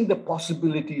 increasing the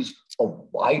possibilities of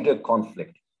wider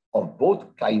conflict of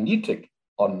both kinetic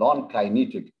or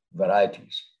non-kinetic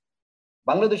varieties.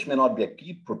 Bangladesh may not be a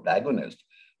key protagonist,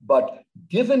 but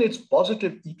given its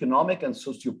positive economic and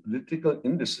socio-political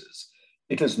indices,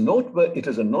 it is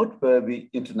a noteworthy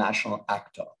international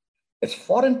actor. Its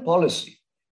foreign policy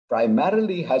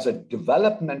primarily has a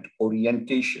development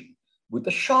orientation with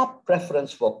a sharp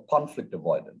preference for conflict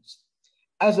avoidance.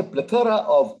 As a plethora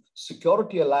of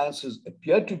security alliances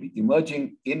appear to be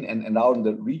emerging in and around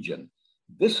the region,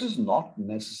 this is not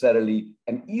necessarily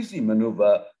an easy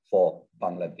maneuver for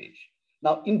Bangladesh.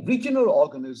 Now, in regional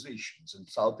organizations in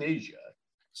South Asia,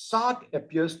 SAARC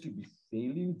appears to be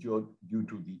failing due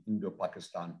to the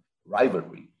Indo-Pakistan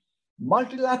rivalry.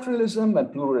 Multilateralism and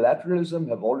plurilateralism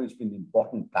have always been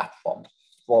important platforms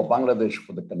for Bangladesh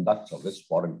for the conduct of its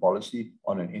foreign policy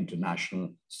on an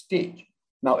international stage.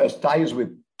 Now, as ties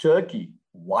with Turkey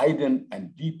widen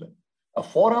and deepen, a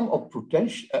forum of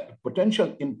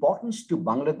potential importance to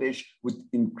Bangladesh which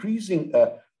increasingly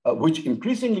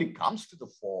comes to the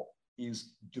fore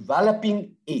is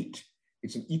Developing 8.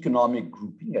 It's an economic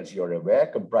grouping, as you're aware,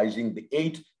 comprising the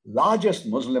 8 largest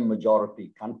Muslim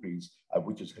majority countries,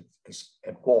 which is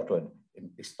headquartered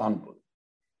in Istanbul.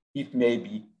 It may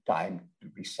be time to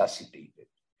resuscitate it.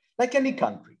 Like any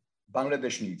country,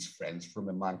 Bangladesh needs friends from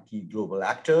among key global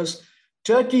actors.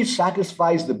 Turkey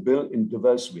satisfies the bill in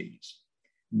diverse ways.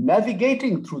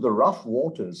 Navigating through the rough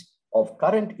waters of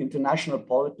current international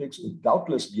politics will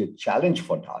doubtless be a challenge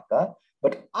for Dhaka,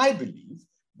 but I believe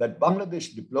that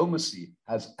Bangladesh diplomacy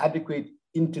has adequate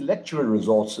intellectual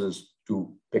resources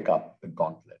to pick up the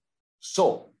gauntlet.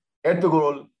 So,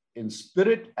 Ertuğrul, in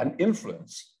spirit and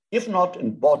influence, if not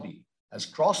in body, has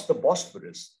crossed the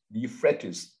Bosphorus, the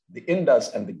Euphrates, the Indus,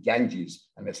 and the Ganges,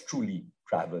 and has truly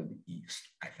traveled east.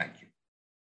 I thank you.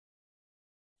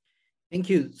 Thank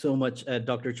you so much,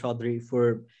 Dr. Chaudhry,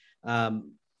 for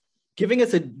giving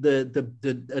us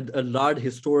a large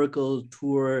historical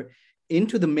tour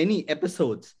into the many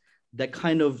episodes that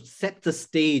kind of set the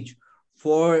stage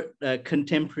for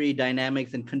contemporary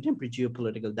dynamics and contemporary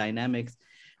geopolitical dynamics.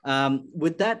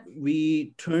 With that,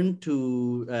 we turn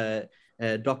to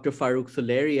Dr. Farooq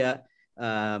Suleria.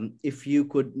 If you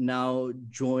could now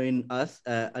join us,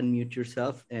 unmute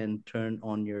yourself and turn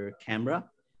on your camera.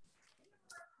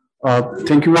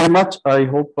 Thank you very much. I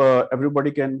hope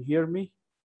everybody can hear me.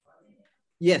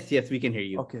 Yes, we can hear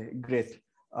you. Okay, great.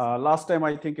 Last time,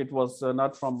 I think it was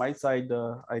not from my side.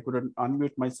 I couldn't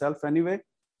unmute myself anyway.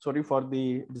 Sorry for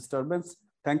the disturbance.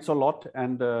 Thanks a lot,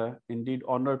 and indeed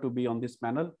honor to be on this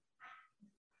panel.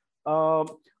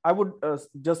 I would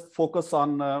just focus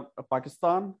on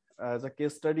Pakistan as a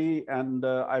case study, and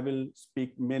I will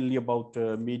speak mainly about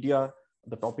media,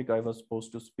 the topic I was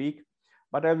supposed to speak.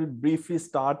 But I will briefly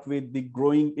start with the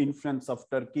growing influence of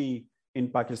Turkey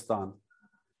in Pakistan.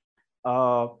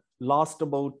 Last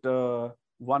about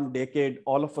 1 decade,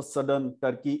 all of a sudden,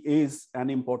 Turkey is an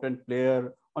important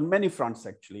player on many fronts,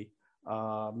 actually,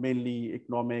 mainly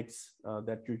economics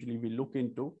that usually we look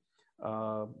into,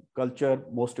 culture,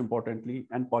 most importantly,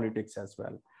 and politics as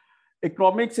well.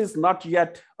 Economics is not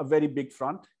yet a very big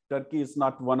front. Turkey is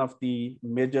not one of the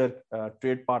major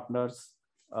trade partners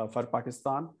for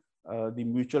Pakistan. The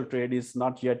mutual trade is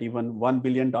not yet even $1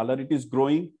 billion. It is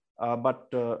growing, but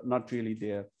not really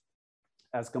there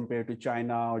as compared to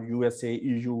China or USA,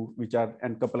 EU, which are,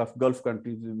 and a couple of Gulf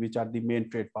countries, which are the main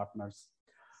trade partners.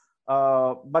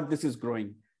 But this is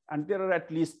growing. And there are at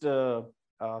least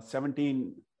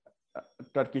 17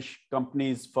 Turkish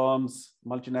companies, firms,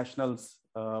 multinationals,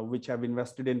 which have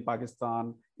invested in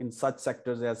Pakistan in such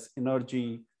sectors as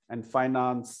energy and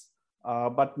finance,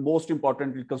 but most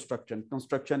importantly, construction.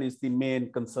 Construction is the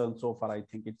main concern so far, I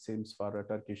think it seems, for a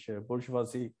Turkish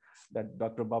bourgeoisie that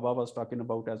Dr. Baba was talking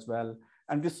about as well.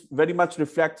 And this very much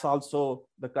reflects also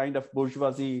the kind of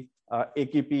bourgeoisie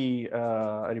AKP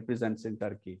represents in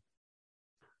Turkey.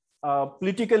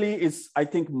 Politically is, I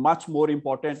think, much more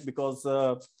important because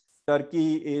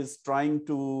Turkey is trying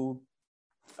to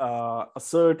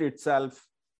assert itself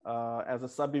as a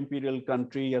sub-imperial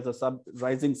country, as a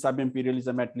rising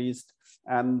sub-imperialism at least,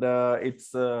 and it's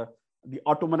the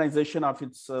Ottomanization of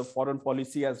its foreign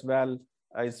policy as well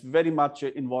is very much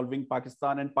involving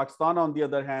Pakistan. And Pakistan, on the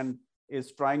other hand,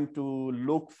 is trying to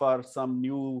look for some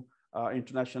new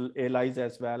international allies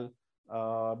as well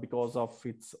because of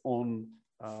its own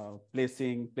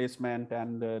placement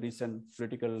and recent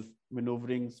political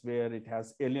maneuverings where it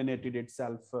has alienated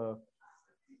itself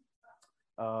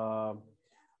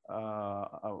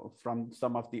from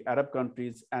some of the Arab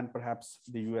countries and perhaps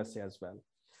the USA as well.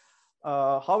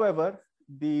 However,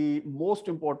 the most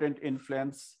important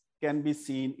influence can be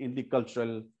seen in the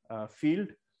cultural field,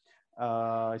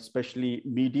 especially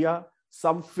media.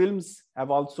 Some films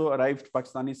have also arrived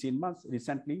Pakistani cinemas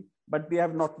recently, but they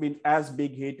have not been as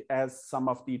big hit as some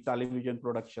of the television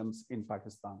productions in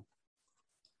Pakistan.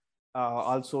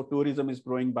 Also, tourism is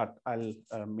growing, but I'll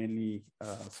mainly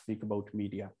speak about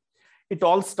media. It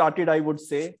all started, I would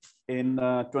say, in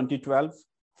 2012.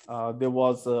 There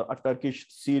was a Turkish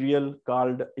serial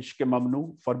called Ishq-e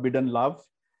Mamnu, Forbidden Love,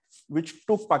 which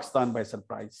took Pakistan by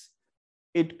surprise.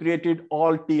 It created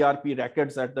all TRP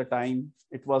records at the time.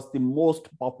 It was the most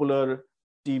popular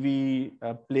TV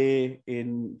play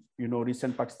in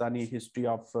recent Pakistani history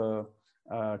of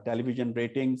television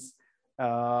ratings.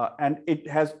 And it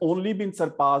has only been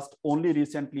surpassed only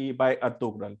recently by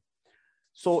Ertuğrul.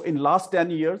 So in last 10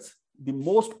 years, the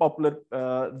most popular,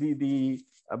 the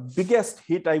biggest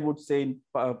hit, I would say,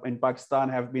 in Pakistan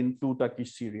have been 2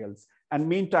 Turkish serials. And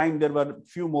meantime, there were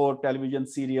few more television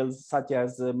serials such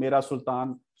as Mera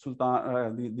Sultan,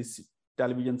 this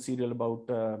television serial about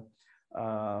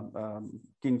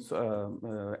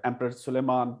Emperor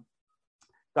Suleiman,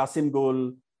 Qasim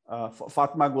Gul,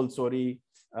 Fatma Gul, sorry,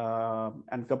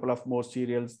 and a couple of more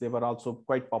serials. They were also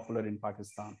quite popular in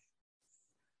Pakistan.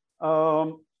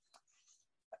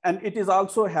 And it is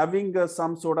also having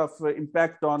some sort of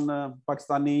impact on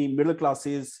Pakistani middle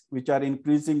classes, which are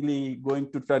increasingly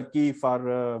going to Turkey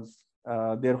for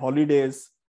their holidays,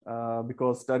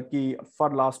 because Turkey for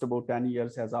last about 10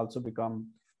 years has also become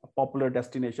a popular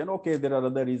destination. Okay, there are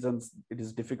other reasons. It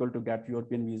is difficult to get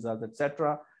European visas,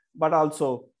 etc. But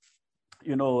also,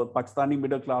 Pakistani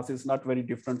middle class is not very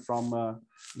different from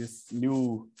this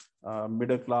new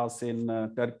middle class in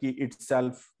Turkey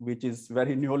itself, which is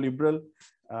very neoliberal.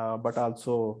 But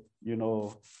also,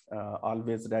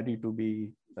 always ready to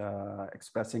be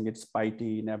expressing its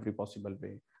piety in every possible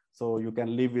way. So you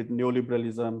can live with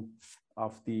neoliberalism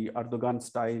of the Erdoğan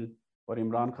style or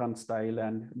Imran Khan style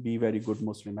and be very good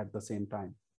Muslim at the same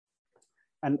time.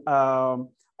 And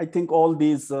I think all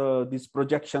these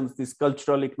projections, these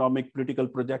cultural, economic, political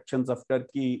projections of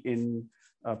Turkey in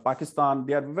Pakistan,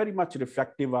 they are very much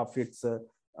reflective of its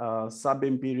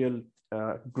sub-imperial,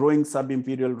 growing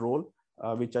sub-imperial role.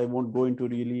 Which I won't go into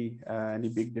really any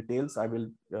big details. I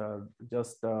will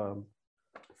just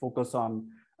focus on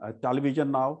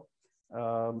television now.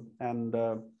 And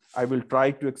I will try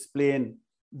to explain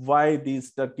why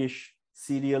these Turkish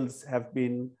serials have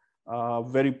been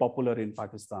very popular in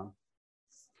Pakistan.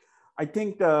 I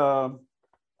think there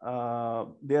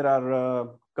are a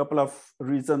couple of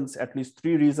reasons, at least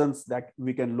 3 reasons that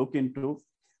we can look into.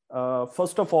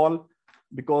 First of all,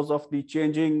 because of the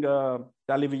changing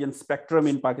television spectrum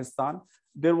in Pakistan,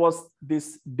 there was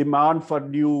this demand for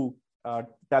new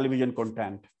television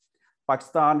content.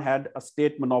 Pakistan had a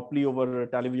state monopoly over a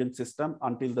television system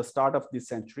until the start of this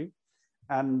century.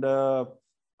 And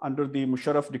under the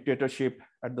Musharraf dictatorship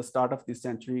at the start of this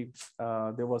century,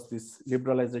 there was this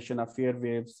liberalization of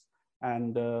airwaves.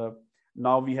 And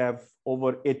now we have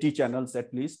over 80 channels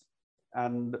at least.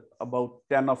 And about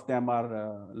 10 of them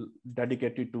are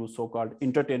dedicated to so-called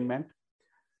entertainment.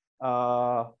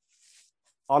 All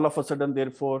of a sudden,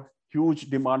 therefore, huge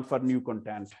demand for new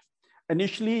content.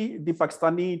 Initially, the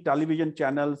Pakistani television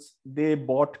channels, they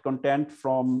bought content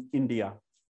from India.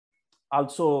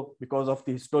 Also, because of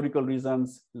the historical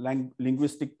reasons,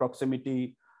 linguistic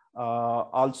proximity,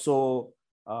 also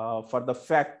for the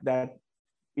fact that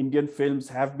Indian films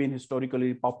have been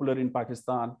historically popular in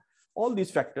Pakistan. All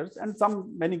these factors and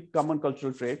many common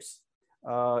cultural traits.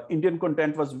 Indian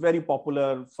content was very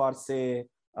popular for, say,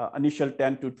 initial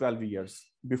 10 to 12 years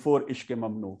before Ishq-e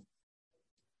Mamnu.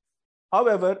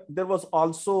 However, there was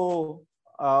also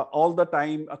all the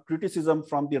time a criticism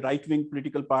from the right-wing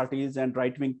political parties and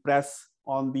right-wing press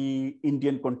on the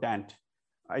Indian content.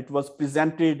 It was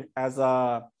presented as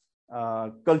a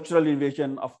cultural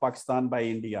invasion of Pakistan by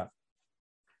India.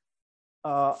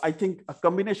 I think a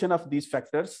combination of these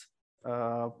factors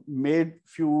made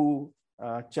few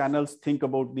channels think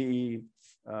about the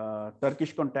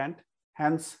Turkish content.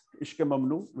 Hence, Ishq-e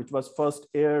Mamnu, which was first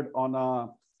aired on a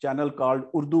channel called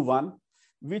Urdu One,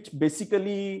 which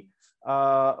basically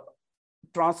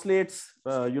translates,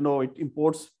 it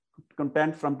imports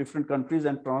content from different countries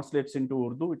and translates into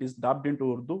Urdu. It is dubbed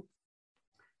into Urdu.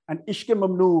 And Ishq-e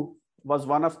Mamnu was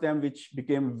one of them which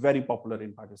became very popular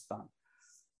in Pakistan.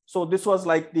 So this was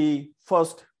like the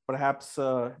first, perhaps,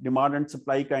 demand and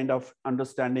supply kind of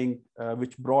understanding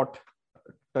which brought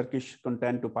Turkish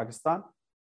content to Pakistan.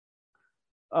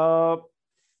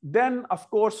 Then, of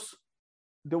course,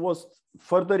 there was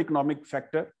further economic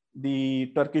factor.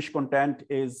 The Turkish content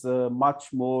is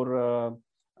much more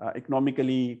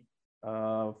economically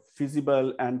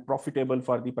feasible and profitable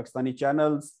for the Pakistani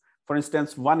channels. For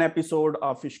instance, one episode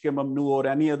of Ishq Mamnu or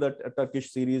any other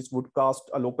Turkish series would cost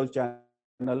a local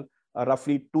channel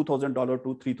roughly $2,000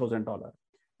 to $3,000.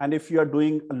 And if you are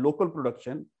doing a local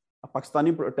production, a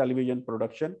Pakistani television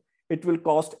production, it will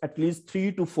cost at least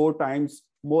 3 to 4 times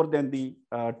more than the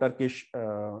Turkish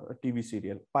TV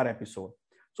serial per episode.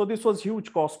 So this was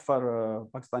huge cost for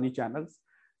Pakistani channels.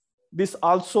 This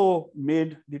also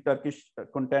made the Turkish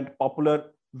content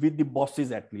popular with the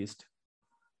bosses, at least,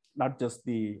 not just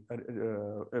the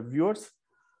viewers.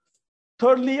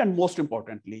 Thirdly, and most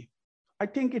importantly, I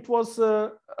think it was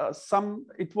the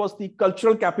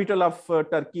cultural capital of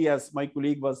Turkey, as my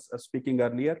colleague was speaking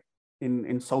earlier,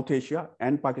 in South Asia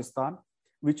and Pakistan,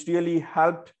 which really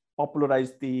helped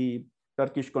popularize the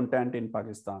Turkish content in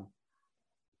Pakistan.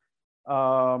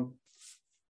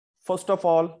 First of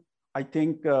all, I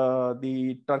think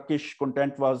the Turkish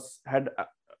content had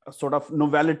a sort of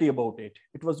novelty about it.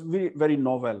 It was very, very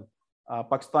novel.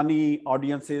 Pakistani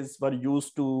audiences were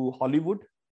used to Hollywood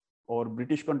or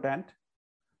British content,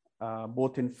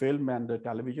 both in film and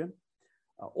television,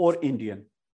 or Indian.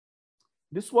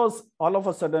 This was all of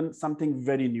a sudden something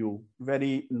very new,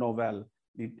 very novel.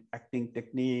 The acting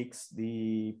techniques,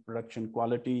 the production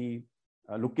quality,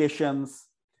 locations.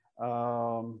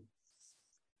 I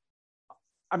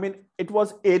mean, it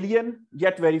was alien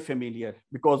yet very familiar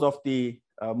because of the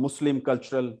Muslim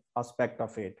cultural aspect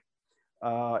of it.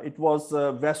 It was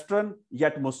Western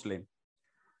yet Muslim.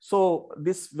 So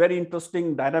this very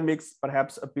interesting dynamics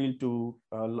perhaps appeal to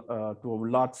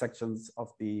large sections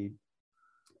of the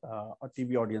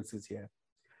TV audiences here.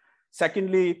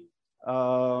 Secondly,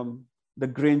 the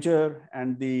grandeur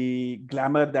and the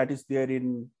glamour that is there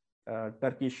in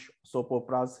Turkish soap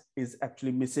operas is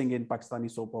actually missing in Pakistani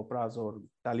soap operas or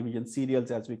television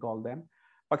serials, as we call them.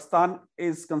 Pakistan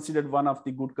is considered one of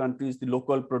the good countries. The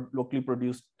locally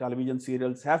produced television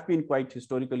serials have been quite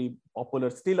historically popular,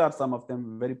 still are some of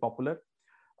them very popular.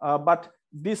 But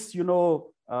this,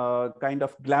 kind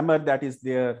of glamour that is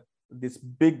there, this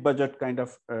big budget kind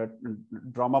of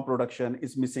drama production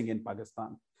is missing in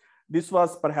Pakistan. This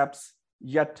was perhaps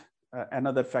yet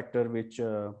another factor which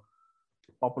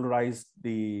popularized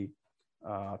the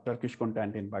Turkish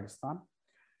content in Pakistan.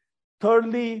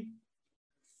 Thirdly,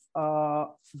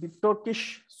 the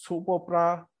Turkish soap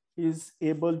opera is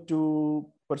able to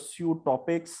pursue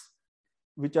topics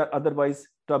which are otherwise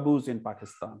taboos in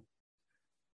Pakistan.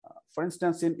 For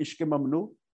instance, in Ishq Mamnu,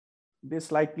 they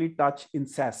slightly touch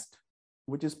incest,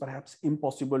 which is perhaps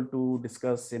impossible to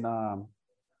discuss in a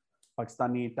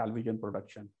Pakistani television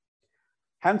production.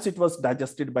 Hence, it was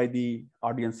digested by the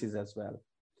audiences as well.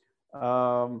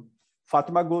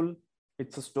 Fatima Gul,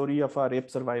 it's a story of a rape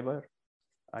survivor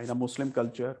in a Muslim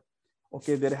culture.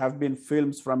 Okay, there have been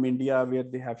films from India where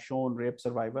they have shown rape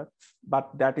survivor,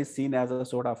 but that is seen as a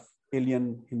sort of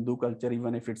alien Hindu culture,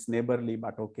 even if it's neighborly,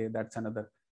 but okay, that's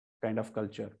another kind of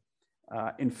culture.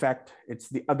 In fact, it's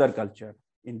the other culture.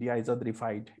 India is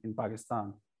otherified in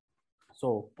Pakistan.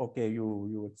 So, okay,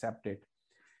 you accept it.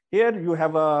 Here you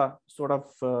have a sort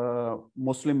of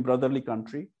Muslim brotherly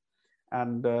country,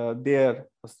 and there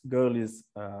a girl is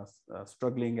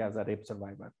struggling as a rape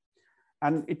survivor.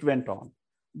 And it went on.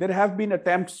 There have been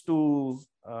attempts to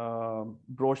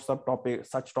broach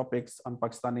such topics on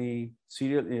Pakistani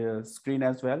serial screen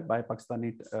as well by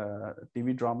Pakistani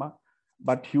TV drama,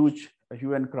 but huge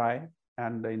hue and cry.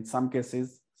 And in some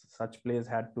cases, such plays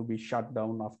had to be shut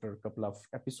down after a couple of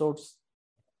episodes.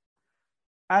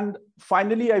 And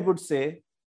finally, I would say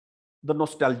the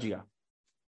nostalgia.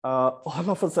 All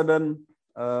of a sudden,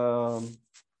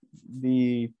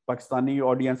 the Pakistani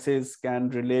audiences can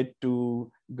relate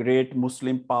to great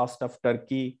Muslim past of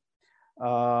Turkey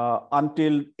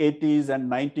until 80s and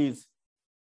 90s,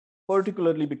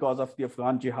 particularly because of the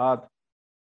Afghan jihad.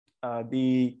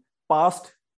 The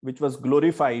past, which was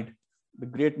glorified, the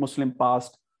great Muslim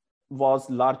past, was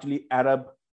largely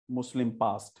Arab Muslim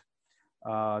past.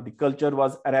 The culture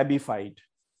was Arabified.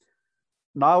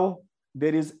 Now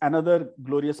there is another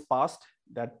glorious past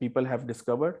that people have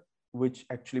discovered, which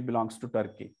actually belongs to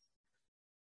Turkey.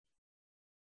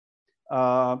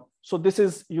 So this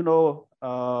is,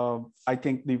 I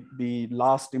think the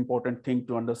last important thing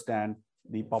to understand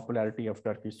the popularity of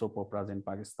Turkish soap operas in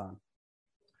Pakistan.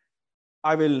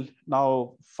 I will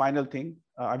now, final thing,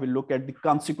 I will look at the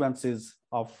consequences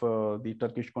of the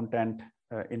Turkish content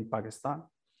in Pakistan.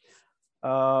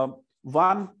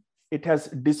 One, it has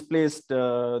displaced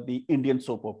the Indian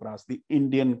soap operas, the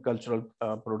Indian cultural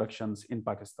productions in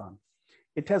Pakistan.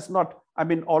 it has not, I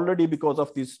mean, already because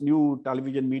of this new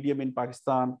television medium in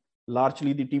Pakistan,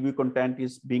 largely the TV content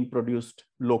is being produced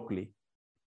locally.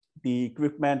 The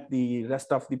equipment, the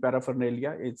rest of the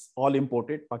paraphernalia, it's all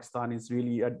imported. Pakistan is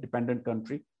really a dependent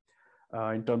country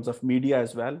in terms of media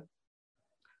as well.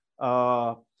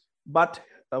 But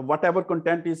whatever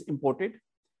content is imported,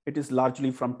 it is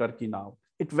largely from Turkey now.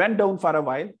 It went down for a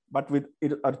while, but with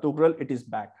Ertuğrul, it is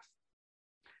back.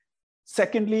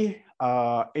 Secondly,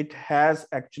 it has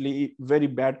actually very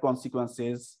bad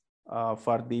consequences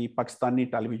for the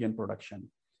Pakistani television production,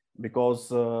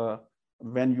 because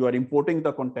when you are importing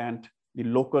the content, the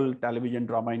local television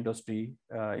drama industry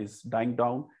is dying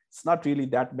down. It's not really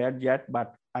that bad yet,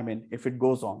 but I mean, if it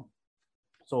goes on,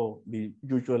 so the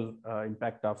usual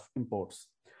impact of imports.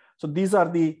 So these are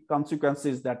the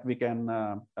consequences that we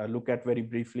can look at very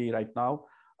briefly right now.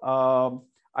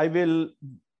 I will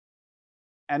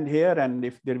end here, and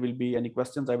if there will be any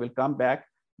questions, I will come back.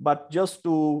 But just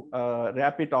to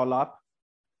wrap it all up,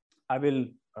 I will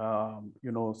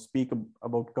speak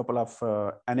about a couple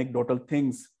of anecdotal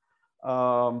things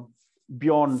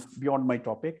beyond my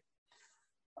topic.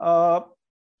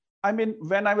 I mean,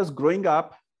 when I was growing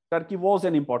up, Turkey was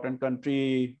an important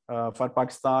country for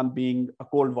Pakistan, being a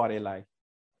Cold War ally.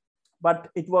 But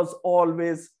it was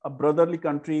always a brotherly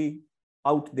country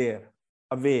out there,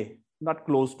 away, not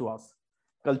close to us,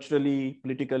 culturally,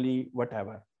 politically,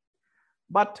 whatever.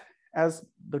 But as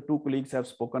the two colleagues have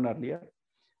spoken earlier,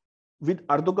 with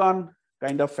Erdoğan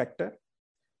kind of factor,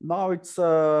 now it's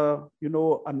a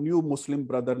new Muslim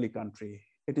brotherly country.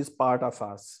 It is part of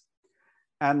us.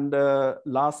 And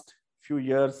last few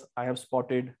years, I have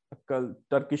spotted a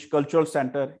Turkish cultural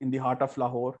center in the heart of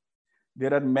Lahore.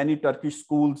 There are many Turkish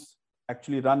schools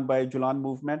actually run by Gülen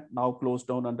movement, now closed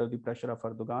down under the pressure of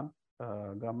Erdoğan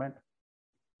government.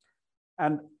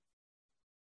 And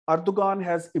Erdoğan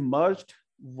has emerged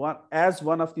as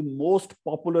one of the most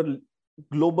popular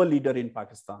global leader in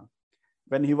Pakistan.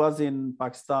 When he was in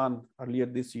Pakistan earlier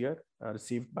this year,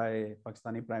 received by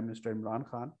Pakistani Prime Minister Imran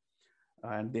Khan,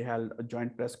 and they held a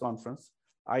joint press conference.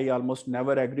 I almost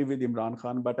never agree with Imran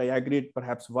Khan, but I agreed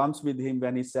perhaps once with him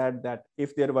when he said that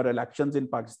if there were elections in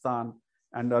Pakistan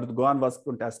and Erdoğan was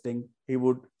contesting, he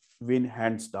would win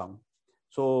hands down.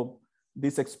 So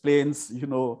this explains,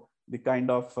 the kind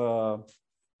of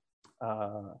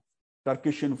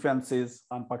Turkish influences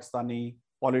on Pakistani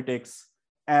politics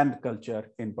and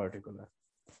culture in particular.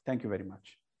 Thank you very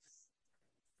much.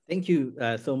 Thank you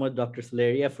so much, Dr.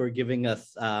 Saleria, for giving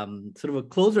us sort of a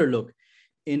closer look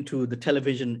into the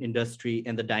television industry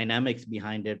and the dynamics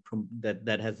behind it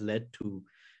that has led to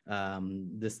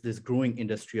this growing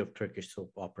industry of Turkish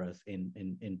soap operas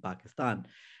in Pakistan.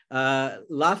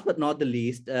 Last but not the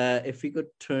least, if we could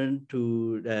turn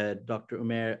to Dr.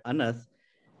 Umair Anas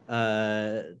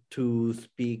to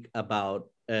speak about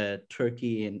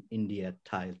Turkey and India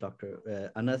ties.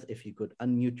 Dr. Anas, if you could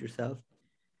unmute yourself.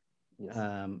 Yes.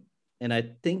 And I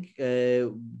think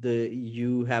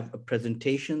you have a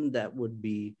presentation that would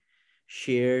be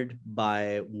shared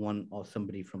by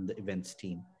somebody from the events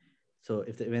team. So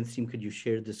if the events team, could you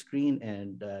share the screen,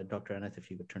 and Dr. Anas,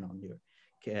 if you could turn on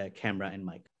your camera and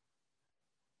mic.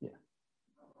 Yeah.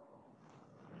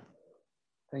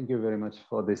 Thank you very much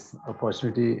for this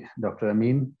opportunity, Dr.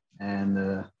 Amin,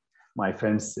 and my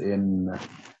friends in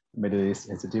Middle East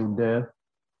Institute there,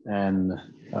 and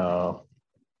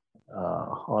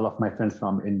all of my friends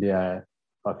from India,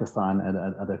 Pakistan,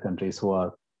 and other countries who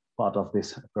are part of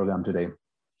this program today.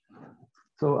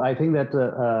 So I think that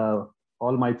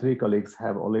all my three colleagues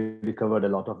have already covered a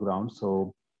lot of ground.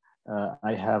 So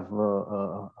I have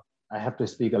to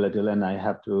speak a little, and I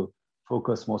have to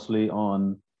focus mostly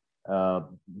on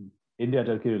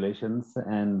India-Turkey relations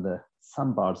and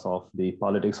some parts of the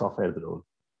politics of Ertuğrul,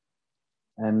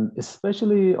 and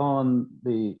especially on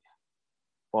the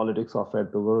politics of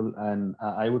Ertuğrul. And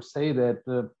I would say that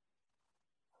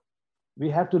we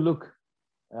have to look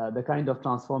the kind of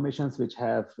transformations which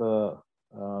have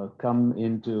come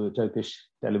into Turkish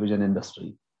television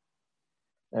industry.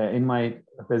 In my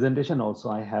presentation also,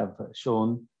 I have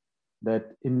shown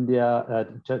that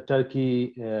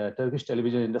Turkish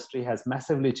television industry has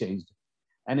massively changed.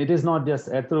 And it is not just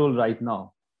Ertuğrul right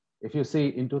now. If you see,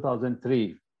 in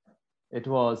 2003, it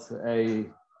was a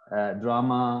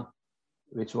drama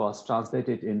which was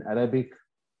translated in Arabic.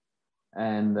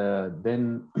 And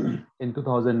then in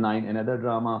 2009, another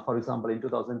drama, for example, in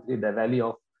 2003, The Valley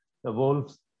of the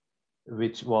Wolves,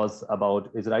 which was about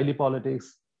Israeli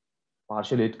politics.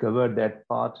 Partially it covered that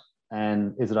part,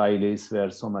 and Israelis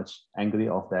were so much angry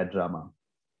of that drama.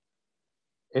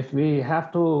 if we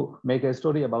have to make a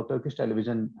story about Turkish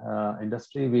television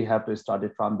industry, we have to start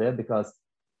it from there, because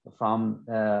from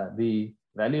the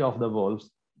Valley of the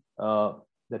Wolves,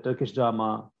 the Turkish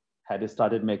drama had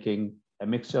started making a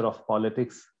mixture of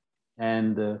politics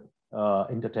and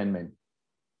entertainment.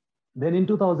 Then in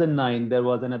 2009, there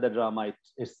was another drama.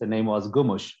 Its the name was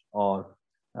Gumush, or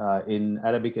in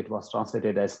Arabic, it was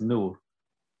translated as Noor.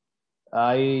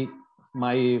 My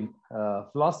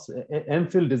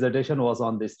MPhil dissertation was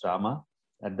on this drama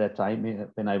at that time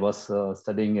when I was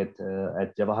studying it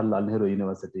at Jawaharlal Nehru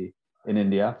University in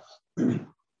India.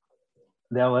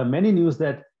 There were many news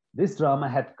that this drama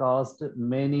had caused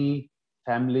many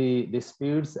family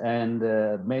disputes and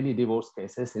many divorce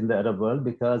cases in the Arab world,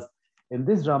 because in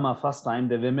this drama, first time,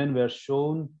 the women were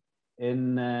shown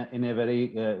in a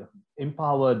very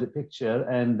empowered picture,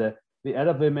 and the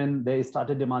Arab women, they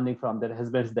started demanding from their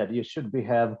husbands that you should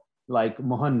behave like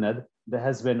Muhammad, the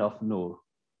husband of Noor.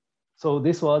 So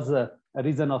this was a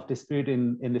reason of dispute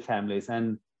in the families.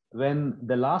 And when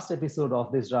the last episode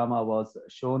of this drama was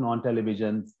shown on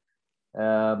television,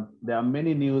 there are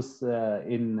many news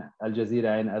in Al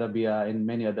Jazeera, in Arabia, in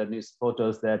many other news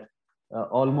portals that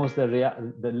almost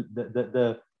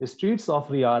the streets of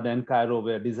Riyadh and Cairo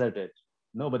were deserted.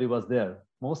 Nobody was there.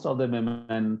 Most of the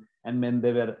women and men,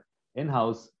 they were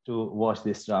in-house to watch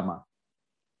this drama.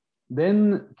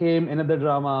 Then came another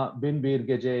drama, Bin Bir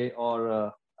Gece,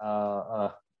 or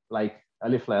like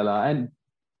Alif Laila, and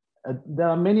there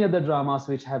are many other dramas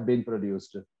which have been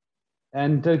produced.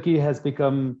 And Turkey has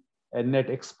become a net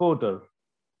exporter,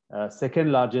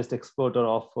 second largest exporter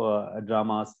of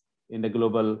dramas in the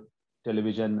global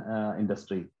television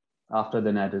industry after the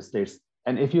United States.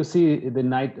 And if you see the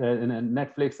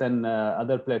Netflix and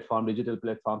other digital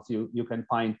platforms, you can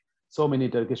find so many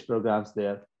Turkish programs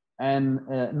there. And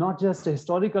not just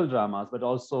historical dramas, but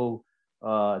also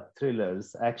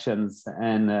thrillers, actions,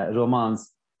 and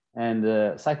romance.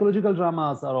 And psychological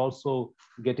dramas are also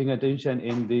getting attention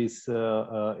in this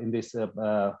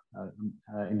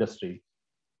industry.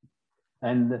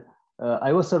 And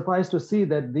I was surprised to see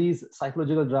that these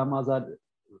psychological dramas are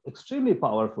extremely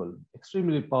powerful,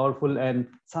 and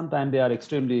sometimes they are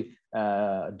extremely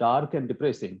dark and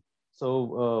depressing.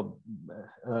 So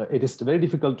it is very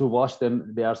difficult to watch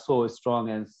them. They are so strong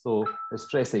and so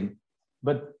stressing.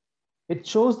 But it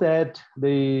shows that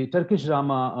the Turkish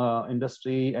drama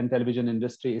industry and television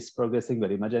industry is progressing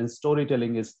very much, and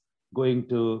storytelling is going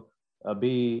to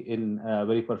be in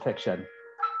very perfection.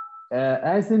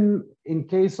 As in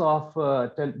case of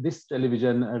this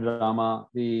television drama,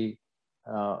 the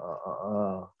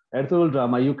Ertuğrul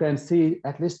drama, you can see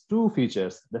at least two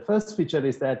features. The first feature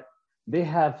is that they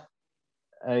have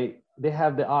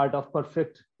the art of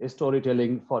perfect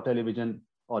storytelling for television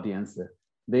audience.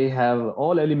 They have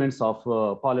all elements of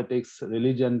politics,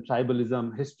 religion,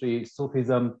 tribalism, history,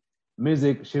 Sufism,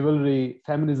 music, chivalry,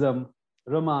 feminism,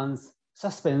 romance,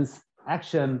 suspense,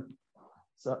 action.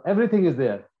 So everything is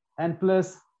there. And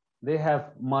plus, they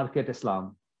have market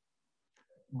Islam.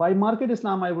 By market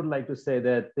Islam, I would like to say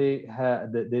that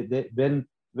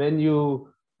when you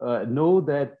know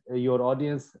that your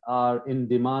audience are in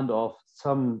demand of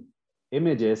some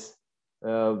images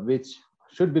which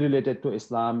should be related to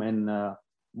Islam and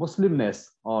Muslimness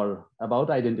or about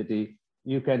identity,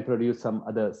 you can produce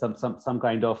some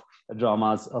kind of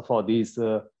dramas for these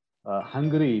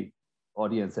hungry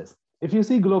audiences. If you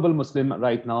see global Muslim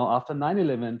right now, after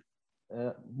 9/11,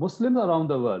 Muslims around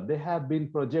the world, they have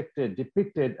been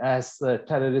depicted as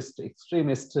terrorist,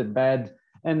 extremist, bad,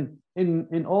 and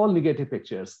in all negative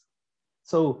pictures.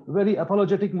 So very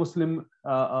apologetic Muslim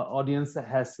audience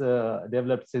has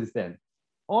developed since then,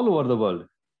 all over the world,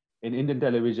 in Indian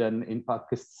television, in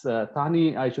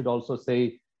Pakistani, I should also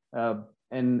say,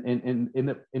 in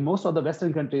most of the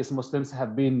Western countries, Muslims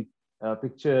have been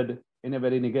pictured in a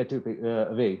very negative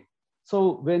way.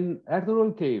 So when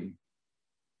Ertuğrul came,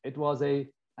 it was an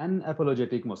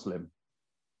unapologetic Muslim.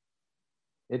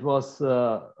 It was,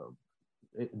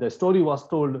 the story was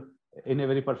told in a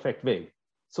very perfect way.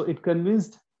 So it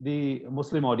convinced the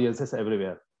Muslim audiences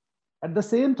everywhere. At the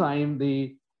same time,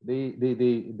 the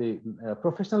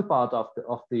professional part of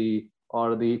the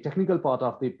technical part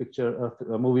of the picture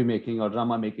movie making or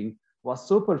drama making was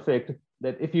so perfect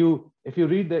that if you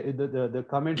read the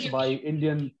comments by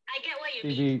Indian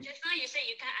TV, just now you say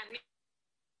you can't admit.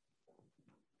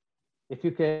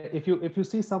 If you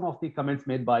see some of the comments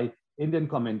made by Indian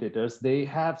commentators, they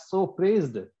have so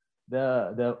praised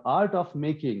the art of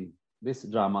making this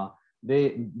drama.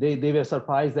 They were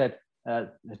surprised that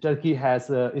Turkey has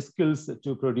skills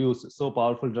to produce so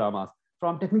powerful dramas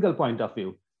from technical point of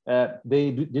view.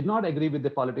 they did not agree with the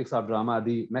politics of drama,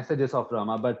 the messages of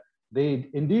drama, but they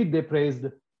praised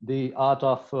the art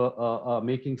of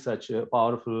making such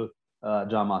powerful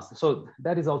dramas. So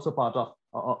that is also part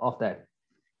of that.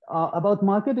 About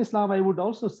market Islam, I would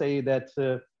also say that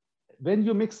when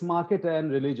you mix market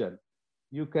and religion,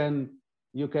 you can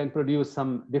produce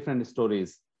some different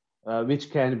stories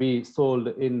which can be sold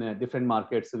in different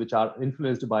markets which are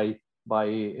influenced by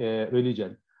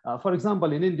religion. For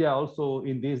example, in India also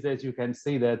in these days, you can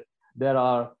see that there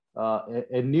are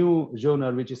a new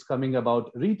genre which is coming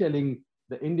about retelling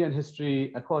the Indian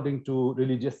history according to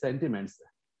religious sentiments.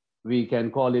 We can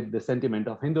call it the sentiment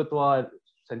of Hindutva,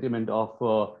 sentiment of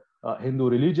Hindu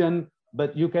religion,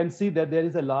 but you can see that there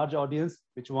is a large audience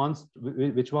which want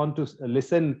to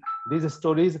listen these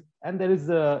stories, and there is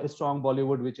a strong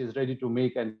Bollywood which is ready to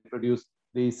make and produce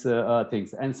these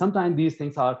things. And sometimes these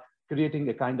things are creating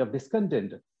a kind of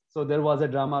discontent. So there was a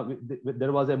drama,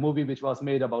 there was a movie which was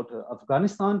made about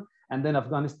Afghanistan, and then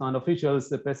Afghanistan officials,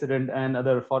 the president and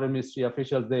other foreign ministry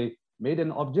officials, they made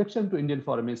an objection to Indian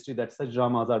foreign ministry that such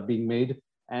dramas are being made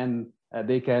and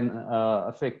they can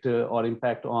affect or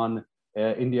impact on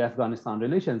India-Afghanistan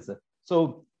relations.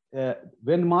 So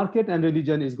when market and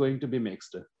religion is going to be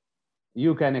mixed,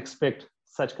 you can expect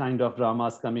such kind of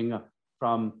dramas coming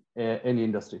from any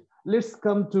industry. Let's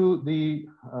come to the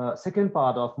second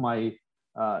part of my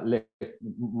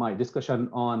discussion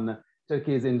on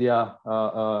Turkey-India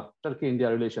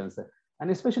relations.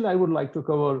 And especially I would like to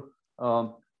cover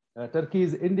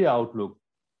Turkey's India outlook.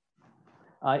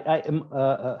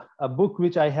 A book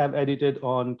which I have edited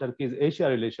on Turkey's Asia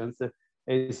relations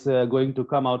is going to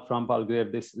come out from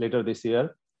Palgrave later this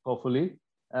year, hopefully.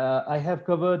 I have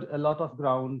covered a lot of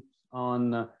ground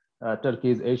on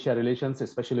Turkey's Asia relations,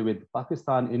 especially with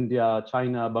Pakistan, India,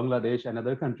 China, Bangladesh, and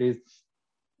other countries.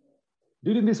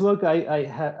 During this work, I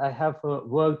have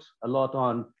worked a lot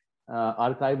on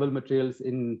archival materials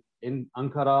in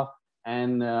Ankara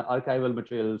and archival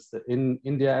materials in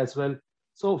India as well.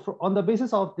 So on the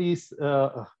basis of these,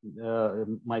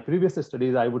 my previous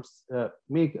studies, I would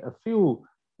make a few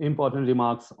important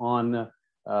remarks on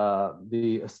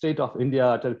the state of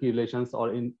India-Turkey relations,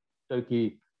 or in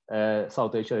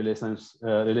Turkey-South Asia relations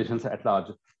at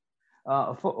large.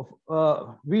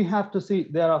 We have to see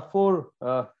there are four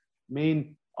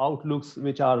main outlooks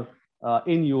which are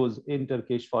in use in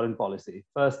Turkish foreign policy.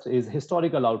 First is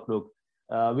historical outlook,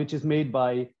 which is made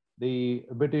by the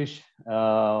British,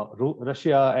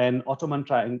 Russia, and Ottoman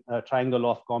triangle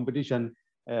of competition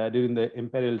during the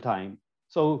imperial time.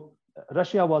 So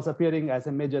Russia was appearing as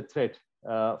a major threat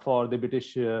for the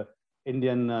British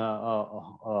Indian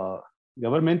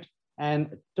government,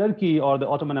 and Turkey, or the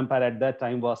Ottoman Empire at that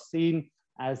time, was seen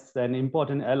as an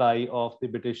important ally of the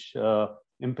British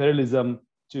imperialism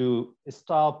to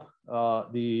stop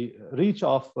the reach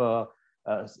of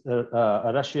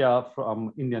Russia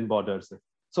from Indian borders.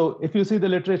 So if you see the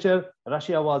literature,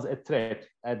 Russia was a threat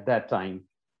at that time.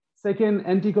 Second,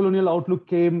 anti-colonial outlook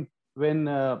came when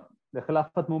the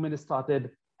Khilafat movement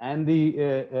started, and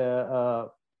the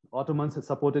Ottomans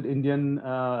supported Indian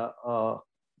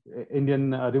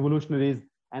revolutionaries,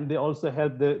 and they also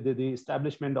helped the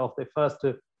establishment of the first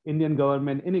Indian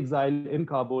government in exile in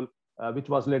Kabul, which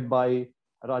was led by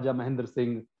Raja Mahendra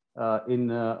Singh in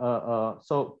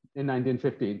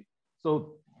 1915.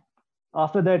 So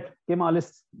after that,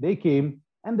 Kemalists, they came,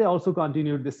 and they also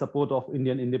continued the support of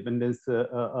Indian independence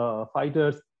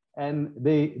fighters, and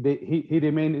he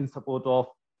remained in support of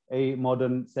a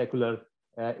modern secular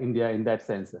India in that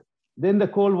sense. Then the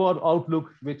Cold War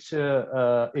outlook,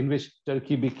 in which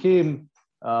Turkey became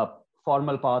a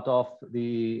formal part of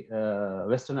the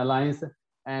Western alliance,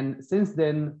 and since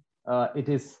then it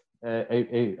is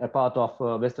a part of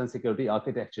Western security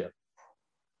architecture.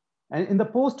 And in the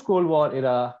post-Cold War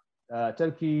era,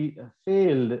 Turkey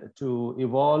failed to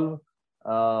evolve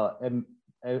a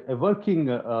working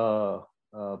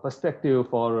perspective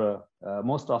for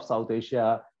most of South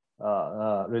Asia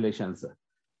relations.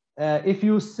 If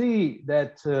you see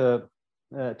that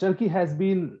Turkey has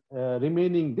been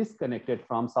remaining disconnected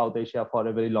from South Asia for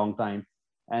a very long time,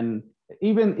 and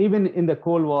even in the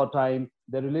Cold War time,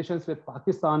 the relations with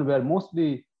Pakistan were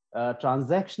mostly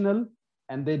transactional,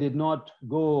 and they did not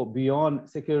go beyond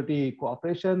security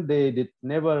cooperation. They did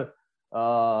never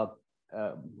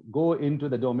go into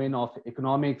the domain of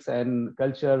economics and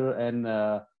culture and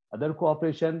other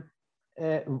cooperation.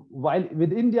 While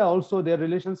with India also, their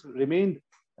relations remained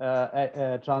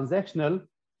transactional,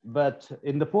 but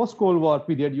in the post-Cold War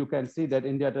period, you can see that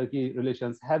India-Turkey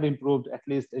relations have improved, at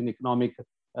least in economic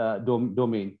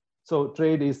domain. So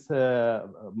trade is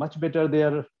much better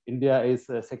there. India is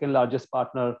the second largest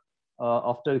partner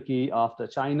of Turkey after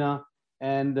China.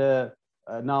 And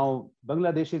now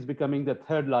Bangladesh is becoming the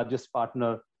third largest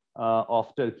partner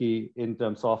of Turkey in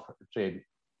terms of trade.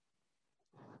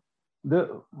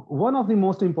 One of the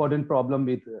most important problem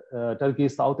with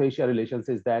Turkey-South Asia relations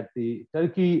is that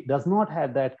Turkey does not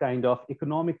have that kind of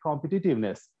economic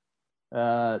competitiveness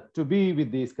to be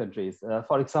with these countries.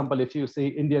 For example, if you see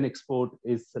Indian export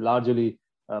is largely,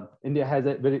 India has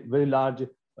a very large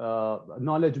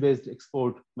knowledge-based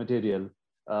export material.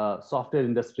 Software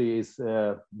industry is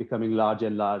becoming large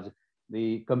and large.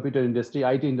 The computer industry,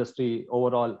 IT industry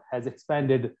overall has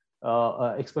expanded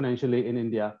exponentially in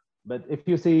India. But if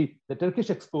you see the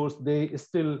Turkish exports, they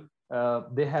still,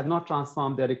 they have not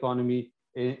transformed their economy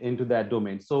into that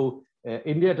domain. So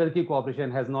India-Turkey cooperation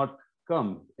has not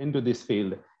come into this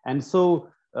field. And so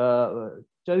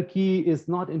Turkey is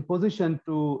not in position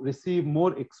to receive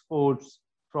more exports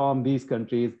from these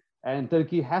countries. And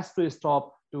Turkey has to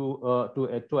stop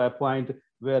to a point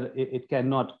where it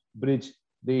cannot bridge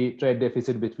the trade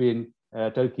deficit between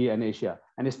Turkey and Asia.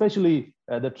 And especially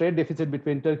the trade deficit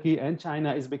between Turkey and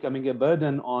China is becoming a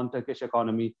burden on Turkish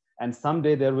economy. And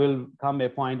someday there will come a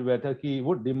point where Turkey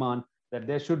would demand that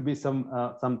there should be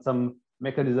some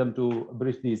mechanism to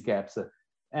bridge these gaps.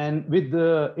 And with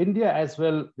India as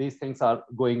well, these things are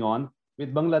going on.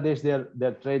 With Bangladesh,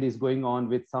 their trade is going on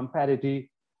with some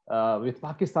parity. With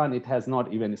Pakistan, it has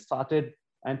not even started.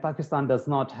 And Pakistan does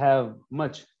not have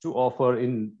much to offer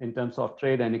in terms of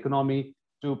trade and economy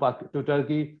to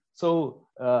Turkey. So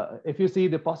if you see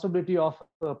the possibility of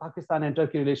Pakistan and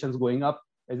Turkey relations going up,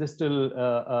 is still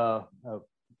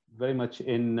very much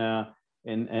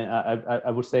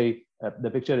I would say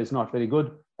the picture is not very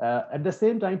good. At the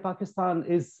same time, Pakistan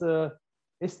is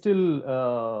still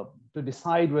to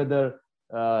decide whether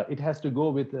it has to go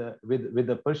with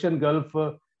the Persian Gulf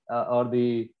or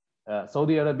the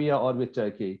Saudi Arabia or with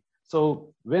Turkey.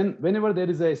 So whenever there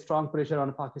is a strong pressure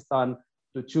on Pakistan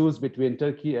to choose between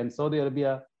Turkey and Saudi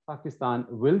Arabia, Pakistan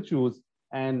will choose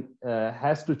and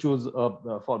has to choose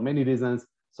for many reasons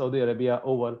Saudi Arabia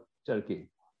over Turkey.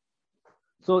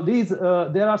 So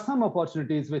there are some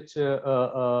opportunities which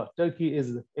Turkey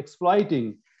is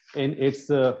exploiting in its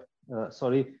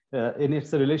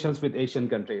relations with Asian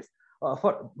countries.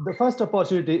 For the first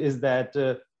opportunity is that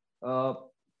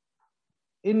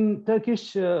in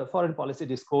Turkish foreign policy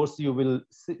discourse,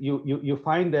 you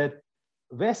find that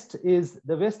the West is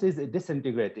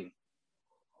disintegrating.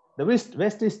 The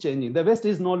West is changing. The West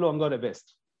is no longer a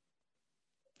West.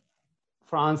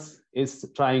 France is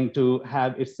trying to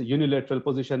have its unilateral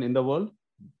position in the world.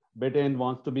 Britain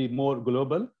wants to be more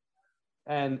global,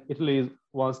 and Italy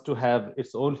wants to have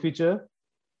its own feature.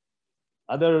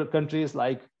 Other countries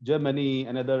like Germany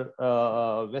and other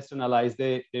Western allies,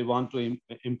 they want to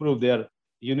improve their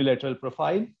unilateral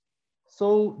profile.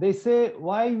 So they say,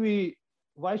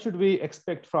 why should we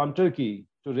expect from Turkey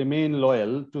to remain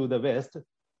loyal to the West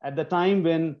at the time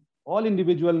when all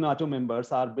individual NATO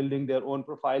members are building their own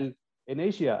profile in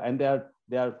Asia, and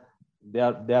they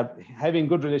are having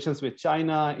good relations with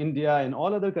China, India, and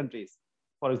all other countries.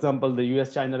 For example, the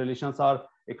US-China relations, our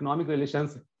economic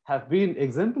relations have been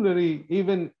exemplary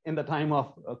even in the time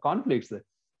of conflicts.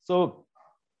 So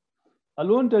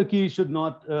alone Turkey should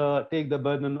not take the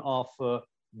burden of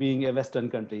being a Western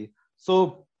country.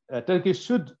 So Turkey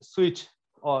should switch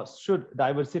or should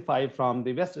diversify from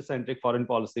the West-centric foreign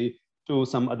policy to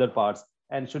some other parts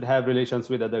and should have relations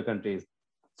with other countries.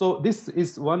 So this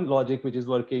is one logic which is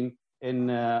working in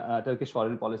Turkish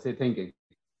foreign policy thinking.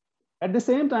 At the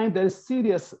same time, there is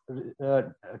serious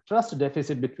trust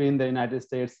deficit between the United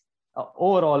States,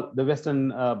 overall the Western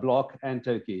bloc and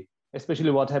Turkey, especially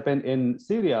what happened in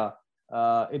Syria.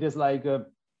 It is like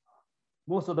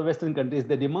most of the Western countries,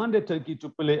 they demanded Turkey to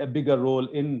play a bigger role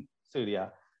in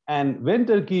Syria. And when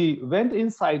Turkey went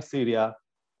inside Syria,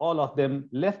 all of them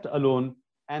left alone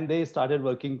and they started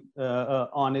working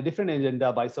on a different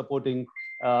agenda by supporting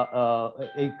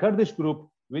a Kurdish group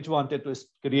which wanted to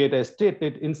create a state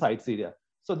inside Syria.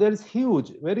 So there is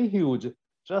huge, very huge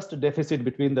trust deficit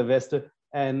between the West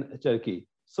and Turkey.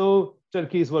 So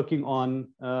Turkey is working on,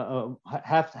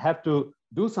 have to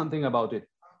do something about it.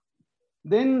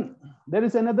 Then there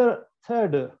is another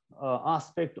third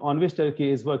aspect on which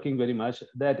Turkey is working very much,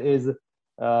 that is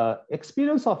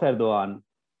experience of Erdoğan.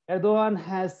 Erdoğan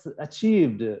has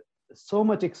achieved so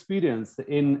much experience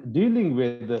in dealing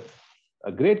with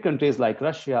great countries like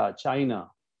Russia, China,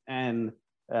 and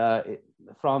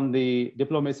from the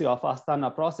diplomacy of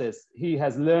Astana process, he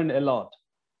has learned a lot.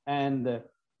 And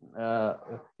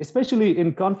especially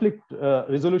in conflict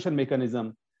resolution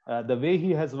mechanism, the way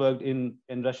he has worked in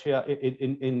Russia,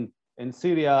 in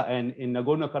Syria and in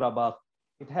Nagorno-Karabakh,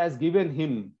 it has given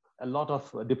him a lot of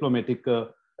diplomatic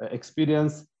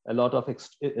experience, a lot of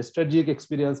strategic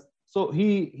experience. So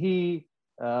he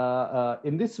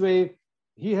in this way,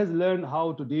 he has learned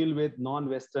how to deal with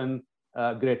non-Western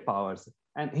great powers.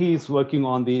 And he is working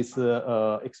on these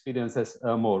experiences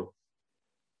more.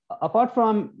 Apart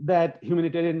from that,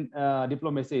 humanitarian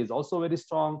diplomacy is also very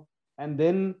strong. And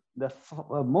then the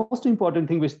most important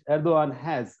thing which Erdogan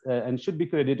has and should be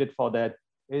credited for that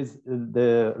is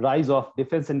the rise of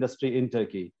defense industry in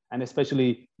Turkey, and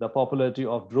especially the popularity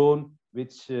of drone,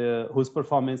 whose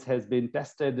performance has been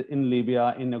tested in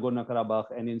Libya, in Nagorno-Karabakh,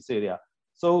 and in Syria.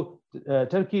 So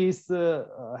Turkey is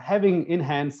having in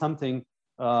hand something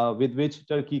with which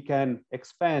Turkey can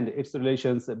expand its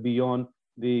relations beyond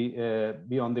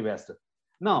the West.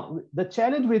 Now, the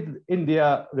challenge with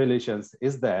India relations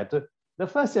is that the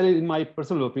first challenge, in my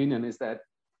personal opinion, is that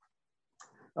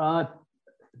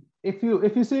if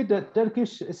you see the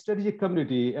Turkish strategic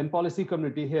community and policy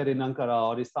community here in Ankara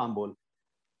or Istanbul,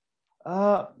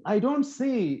 I don't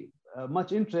see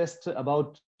much interest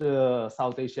about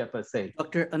South Asia per se.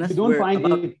 Dr. Anas,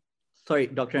 sorry,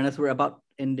 Dr. Anas, we're about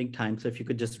ending time. So if you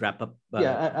could just wrap up.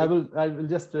 Yeah, I will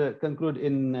just conclude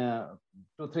in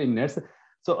 2-3 minutes.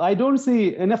 So I don't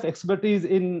see enough expertise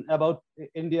about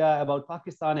India, about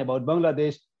Pakistan, about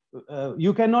Bangladesh.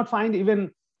 You cannot find even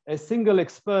a single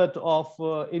expert of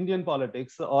Indian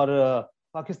politics or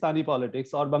Pakistani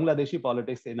politics or Bangladeshi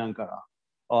politics in Ankara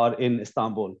or in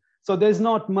Istanbul. So there's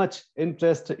not much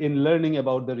interest in learning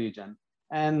about the region.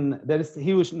 And there is a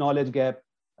huge knowledge gap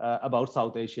about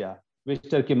South Asia, which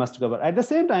Turkey must cover. At the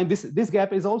same time, this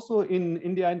gap is also in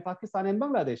India and Pakistan and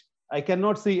Bangladesh. I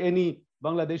cannot see any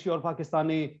Bangladeshi or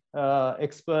Pakistani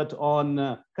expert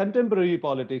on contemporary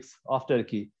politics of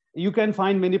Turkey. You can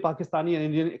find many Pakistani and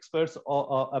Indian experts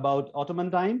about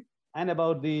Ottoman time and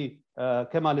about the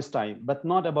Kemalist time, but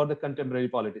not about the contemporary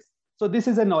politics. So this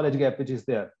is a knowledge gap which is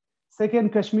there.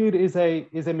 Second, Kashmir is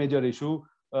a major issue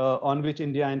on which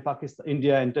India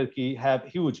and Turkey have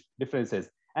huge differences,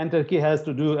 and Turkey has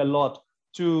to do a lot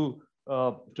to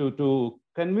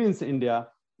convince India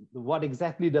what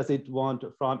exactly does it want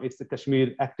from its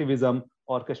Kashmir activism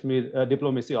or Kashmir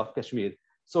diplomacy of Kashmir.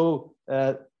 So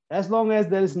as long as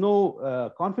there is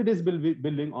no confidence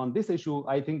building on this issue,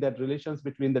 I think that relations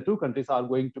between the two countries are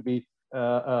going to be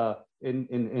in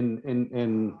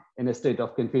a state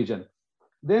of confusion.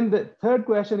 Then the third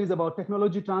question is about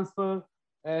technology transfer,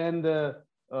 and there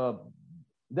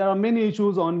are many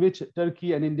issues on which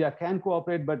Turkey and India can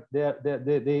cooperate, but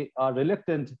they are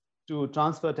reluctant to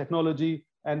transfer technology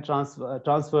and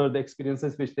transfer the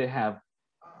experiences which they have.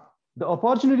 The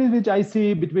opportunities which I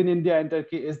see between India and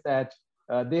Turkey is that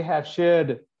they have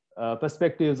shared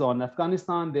perspectives on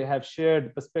Afghanistan, they have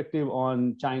shared perspective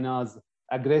on China's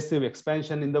aggressive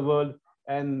expansion in the world,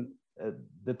 and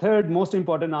the third most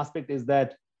important aspect is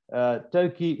that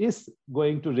Turkey is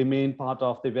going to remain part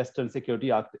of the Western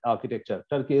security architecture.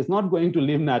 Turkey is not going to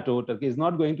leave NATO, Turkey is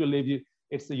not going to leave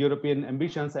its European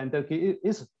ambitions, and Turkey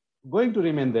is going to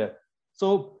remain there.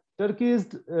 So Turkey's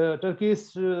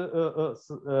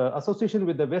association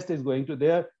with the West is going to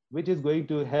there, which is going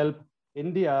to help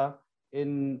India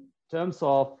in terms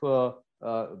of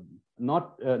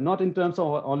not in terms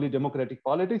of only democratic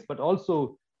politics, but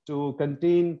also to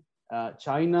contain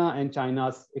China and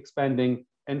China's expanding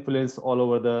influence all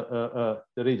over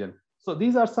the region. So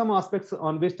these are some aspects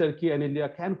on which Turkey and India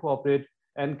can cooperate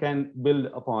and can build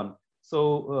upon.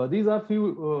 So these are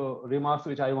few remarks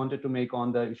which I wanted to make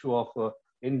on the issue of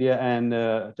India and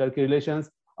Turkey relations,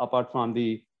 apart from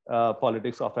the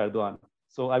politics of Erdogan.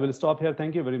 So I will stop here.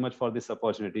 Thank you very much for this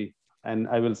opportunity, and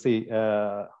I will see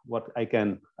what I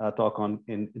can talk on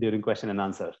during question and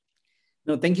answer.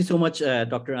 No, thank you so much,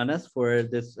 Dr. Anas, for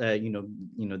this.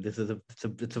 This is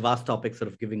it's a vast topic,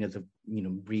 sort of giving us a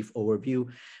brief overview,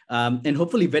 and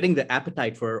hopefully whetting the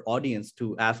appetite for our audience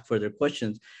to ask further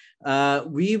questions.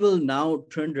 We will now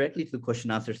turn directly to the question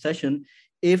and answer session.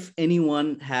 If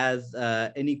anyone has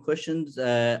any questions,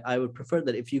 I would prefer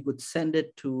that if you could send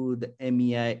it to the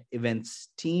MEI events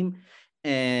team,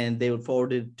 and they will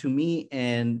forward it to me,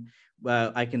 and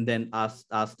I can then ask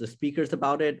the speakers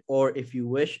about it. Or if you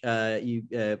wish, you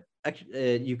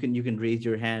can raise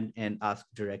your hand and ask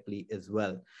directly as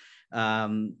well.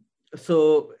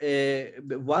 So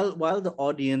while the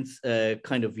audience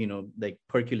kind of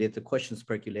percolates, the questions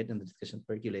percolate and the discussions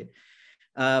percolate,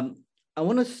 I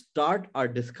want to start our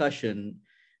discussion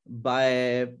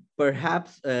by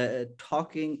perhaps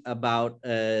talking about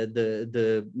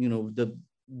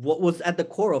what was at the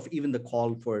core of even the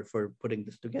call for putting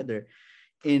this together,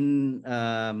 in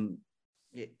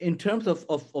terms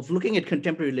of looking at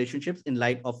contemporary relationships in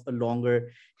light of a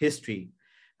longer history.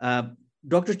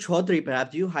 Dr. Chaudhry,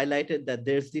 perhaps you highlighted that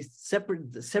there's these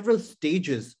several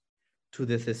stages to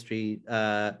this history,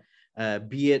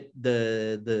 be it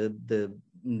the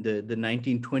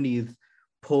 1920s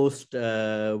post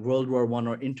World War I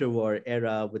or interwar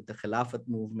era with the Khilafat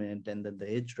movement and then the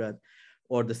Hijrat,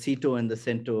 or the Sito and the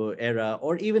Cento era,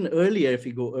 or even earlier, if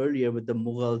you go earlier with the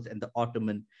Mughals and the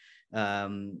Ottoman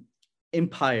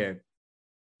Empire.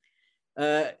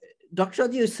 Dr.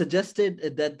 Chaudhry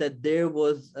suggested that there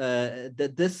was,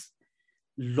 that this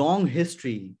long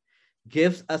history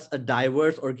gives us a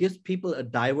diverse, or gives people a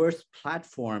diverse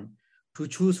platform to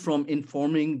choose from in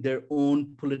forming their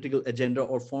own political agenda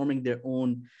or forming their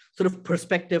own sort of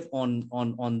perspective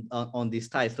on these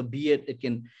ties. So be it, it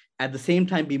can at the same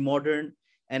time be modern,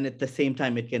 and at the same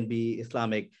time it can be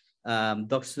Islamic.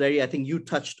 Dr. Suleri, I think you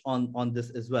touched on this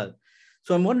as well.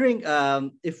 So I'm wondering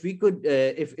if we could,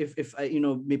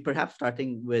 perhaps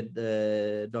starting with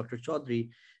Dr. Chaudhry,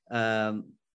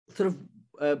 sort of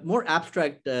more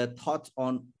abstract thoughts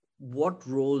on what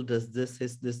role does this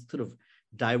sort of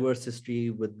diverse history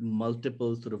with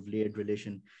multiple sort of layered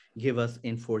relation give us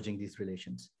in forging these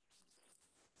relations?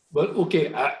 Well,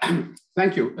 okay,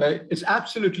 thank you. It's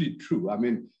absolutely true. I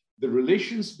mean, the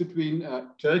relations between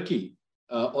Turkey,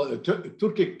 or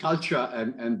Turkic culture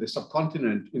and the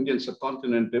subcontinent, Indian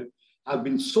subcontinent, have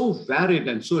been so varied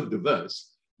and so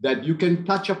diverse that you can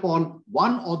touch upon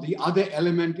one or the other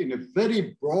element in a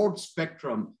very broad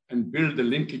spectrum and build the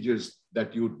linkages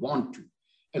that you'd want to.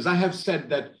 As I have said,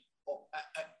 that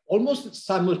almost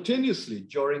simultaneously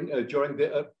during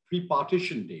the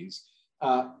pre-partition days,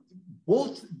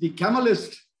 both the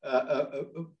Kemalist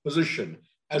position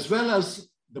as well as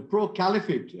the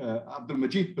pro-Caliphate Abdul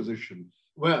Majid position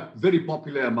were very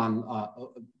popular among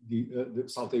the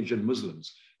South Asian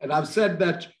Muslims. And I've said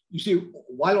that, you see,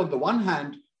 while on the one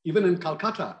hand, even in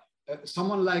Calcutta,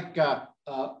 someone like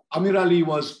Amir Ali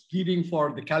was pleading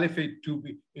for the Caliphate to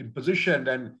be in position,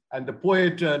 and the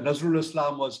poet Nazrul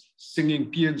Islam was singing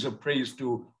paeans of praise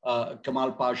to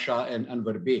Kamal Pasha and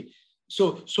Anwar Bey.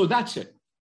 So that's it.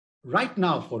 Right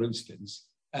now, for instance,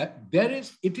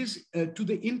 it is to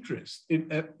the interest.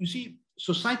 You see,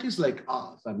 societies like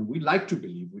ours, and we like to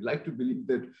believe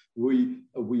that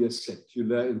we are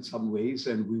secular in some ways,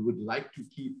 and we would like to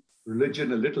keep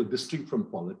religion a little distinct from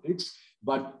politics,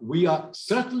 but we are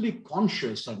certainly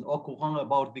conscious and au courant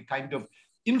about the kind of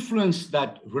influence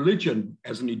that religion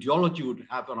as an ideology would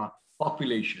have on our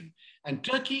population. And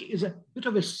Turkey is a bit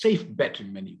of a safe bet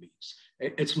in many ways.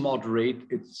 It's moderate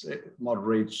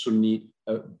Sunni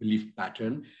belief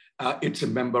pattern. It's a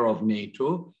member of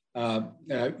NATO.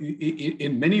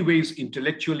 In many ways,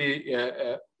 intellectually,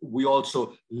 we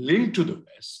also link to the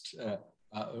West,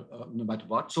 no matter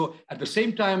what. So at the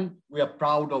same time, we are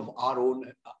proud of our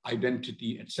own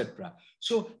identity, etc.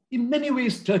 So in many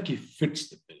ways, Turkey fits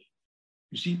the bill.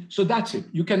 You see, so that's it.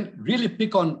 You can really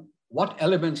pick on what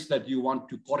elements that you want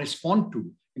to correspond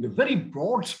to in the very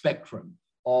broad spectrum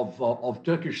of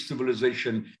Turkish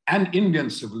civilization and Indian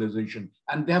civilization.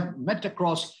 And they have met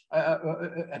across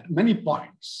at many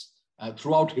points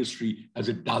throughout history as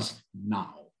it does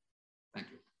now. Thank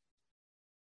you.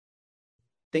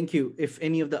 Thank you. If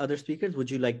any of the other speakers, would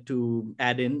you like to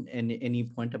add in any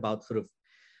point about sort of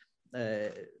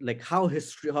like how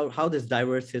this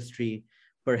diverse history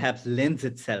perhaps lends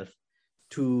itself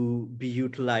to be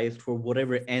utilized for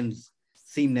whatever ends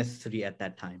seem necessary at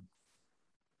that time?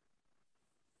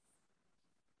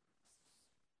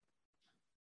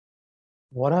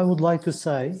 What I would like to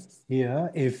say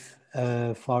here, if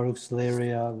Faruk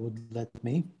Sleria would let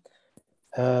me,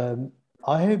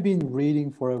 I have been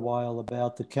reading for a while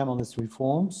about the Kemalist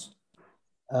reforms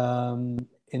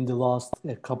in the last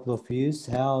couple of years,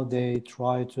 how they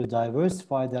try to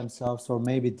diversify themselves or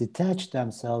maybe detach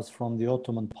themselves from the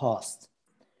Ottoman past.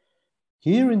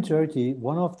 Here in Turkey,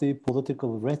 one of the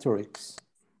political rhetorics,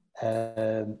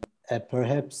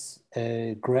 perhaps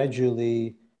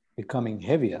gradually becoming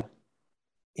heavier,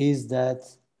 is that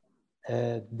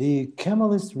the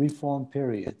Kemalist reform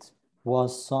period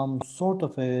was some sort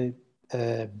of a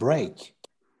break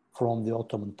from the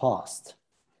Ottoman past.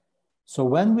 So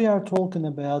when we are talking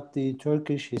about the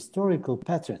Turkish historical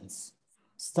patterns,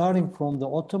 starting from the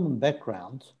Ottoman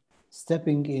background,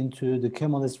 stepping into the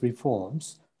Kemalist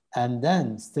reforms, and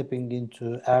then stepping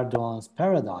into Erdogan's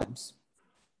paradigms,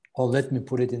 or let me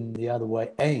put it in the other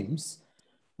way, aims,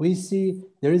 we see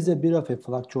there is a bit of a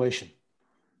fluctuation.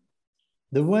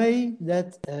 The way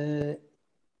that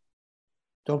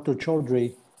Dr.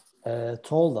 Chaudhry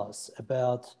told us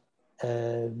about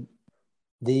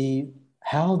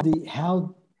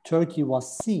how Turkey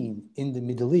was seen in the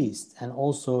Middle East and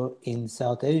also in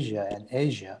South Asia and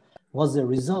Asia was a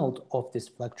result of this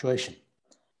fluctuation.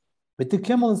 With the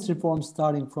Kemalist reforms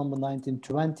starting from the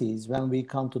 1920s, when we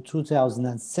come to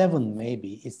 2007,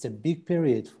 maybe, it's a big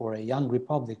period for a young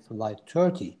republic like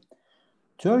Turkey.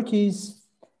 Turkey's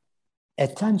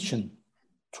attention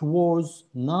towards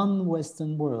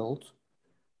non-Western world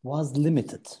was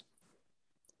limited.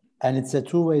 And it's a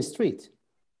two-way street.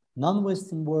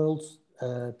 Non-Western world's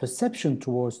perception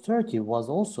towards Turkey was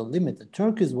also limited.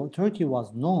 Turkey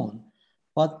was known,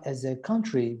 but as a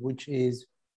country which is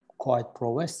quite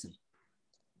pro-Western.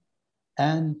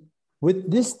 And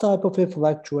with this type of a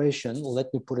fluctuation,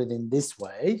 let me put it in this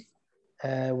way,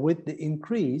 with the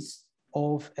increase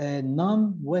of a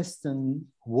non-Western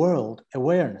world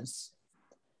awareness,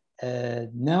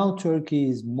 now Turkey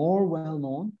is more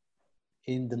well-known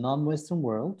in the non-Western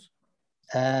world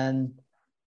and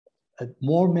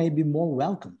maybe more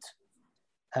welcomed.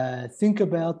 Think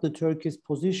about the Turkish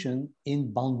position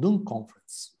in Bandung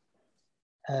Conference.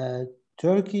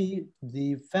 Turkey,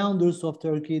 the founders of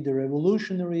Turkey, the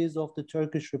revolutionaries of the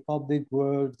Turkish Republic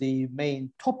were the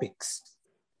main topics,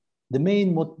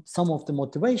 some of the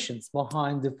motivations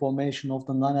behind the formation of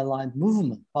the non-aligned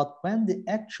movement. But when the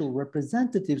actual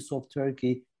representatives of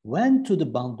Turkey went to the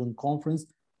Bandung Conference,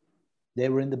 they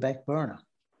were in the back burner,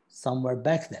 somewhere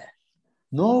back there.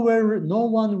 No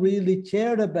one really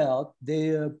cared about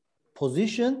their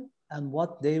position and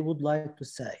what they would like to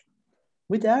say.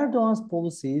 With Erdogan's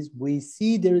policies, we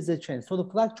see there is a change. So the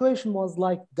fluctuation was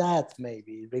like that,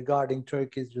 maybe, regarding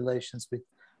Turkey's relations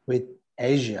with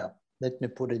Asia. Let me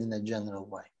put it in a general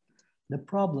way. The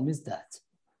problem is that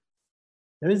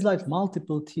there is like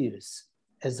multiple tiers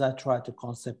as I try to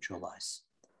conceptualize.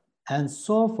 And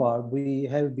so far, we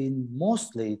have been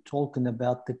mostly talking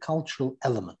about the cultural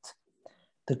element.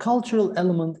 The cultural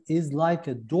element is like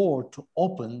a door to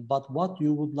open, but what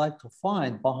you would like to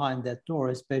find behind that door,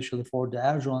 especially for the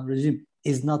Erdogan regime,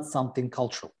 is not something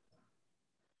cultural.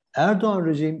 Erdogan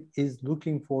regime is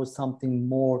looking for something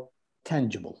more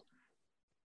tangible,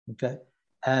 okay?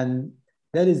 And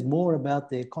that is more about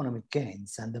the economic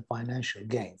gains and the financial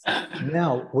gains.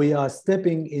 Now we are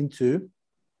stepping into,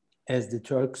 as the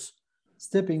Turks,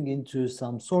 stepping into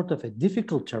some sort of a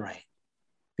difficult terrain.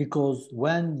 Because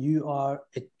when you are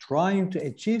trying to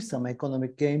achieve some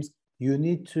economic gains, you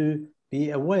need to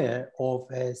be aware of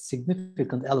a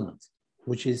significant element,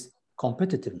 which is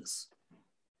competitiveness.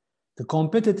 The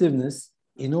competitiveness,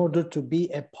 in order to be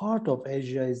a part of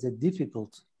Asia, is a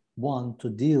difficult one to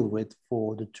deal with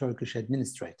for the Turkish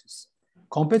administrators.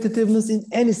 Competitiveness in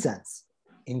any sense,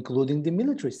 including the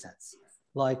military sense.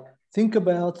 Like, think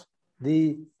about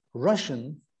the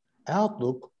Russian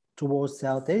outlook towards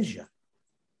South Asia.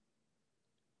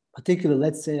 Particularly,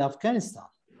 let's say, Afghanistan.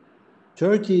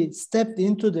 Turkey stepped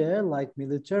into there, like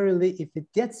militarily. If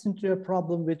it gets into a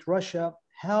problem with Russia,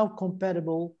 how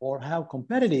compatible or how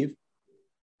competitive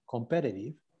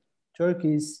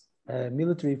Turkey's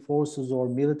military forces or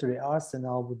military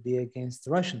arsenal would be against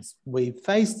the Russians. We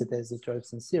faced it as the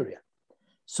Turks in Syria.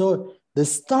 So the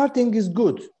starting is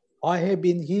good. I have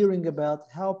been hearing about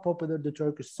how popular the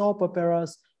Turkish soap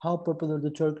operas, how popular the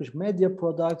Turkish media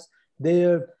products,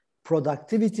 their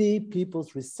productivity,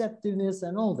 people's receptiveness,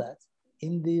 and all that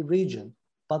in the region.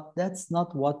 But that's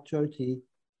not what Turkey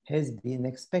has been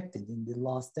expected in the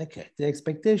last decade. The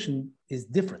expectation is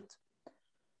different.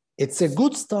 It's a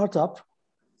good startup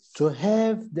to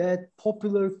have that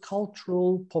popular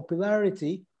cultural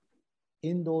popularity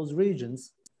in those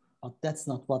regions, but that's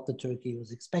not what the Turkey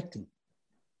was expecting.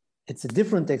 It's a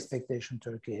different expectation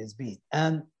Turkey has been.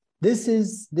 And this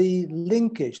is the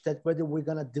linkage that whether we're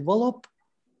gonna develop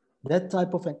that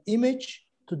type of an image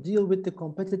to deal with the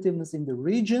competitiveness in the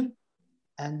region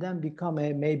and then become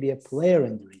maybe a player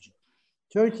in the region.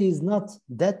 Turkey is not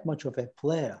that much of a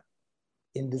player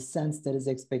in the sense that is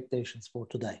expectations for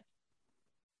today.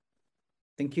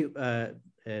 Thank you.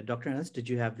 Dr. Anas, did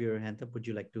you have your hand up? Would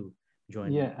you like to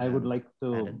join? Yeah, I would like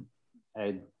to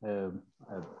add a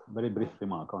very brief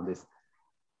remark on this.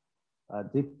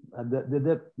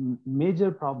 The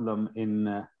major problem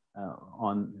in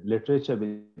on literature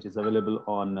which is available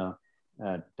on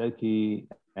Turkey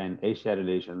and Asia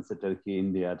relations,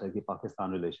 Turkey-India,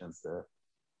 Turkey-Pakistan relations,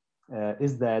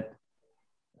 is that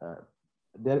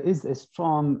there is a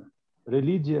strong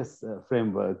religious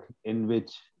framework in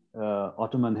which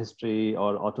Ottoman history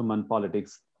or Ottoman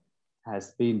politics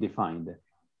has been defined.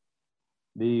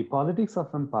 The politics of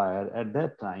empire at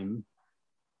that time,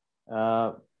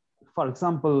 for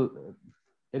example,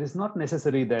 it is not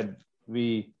necessary that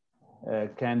we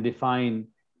can define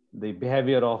the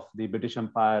behavior of the British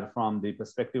Empire from the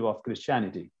perspective of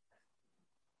Christianity.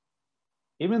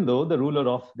 even though the ruler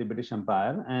of the British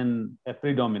Empire and a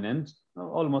predominant,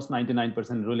 almost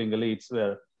 99% ruling elites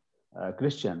were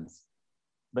Christians.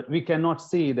 But we cannot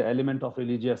see the element of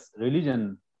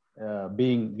religion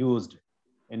being used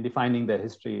in defining the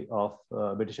history of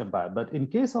British Empire. But in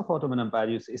case of Ottoman Empire,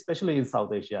 you see, especially in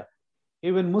South Asia,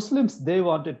 even Muslims, they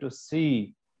wanted to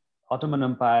see Ottoman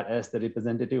Empire as the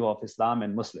representative of Islam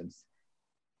and Muslims.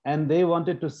 And they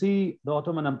wanted to see the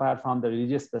Ottoman Empire from the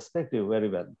religious perspective very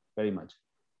well, very much.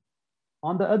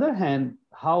 On the other hand,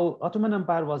 how Ottoman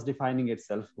Empire was defining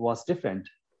itself was different.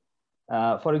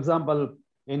 For example,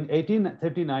 in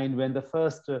 1839, when the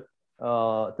first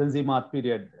Tanzimat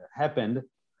period happened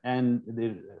and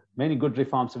many good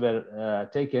reforms were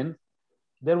taken,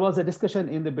 there was a discussion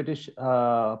in the British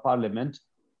Parliament,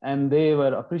 and they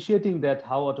were appreciating that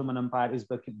how Ottoman Empire is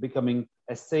becoming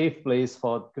a safe place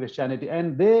for Christianity.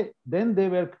 And they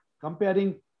were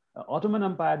comparing Ottoman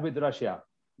Empire with Russia,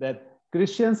 that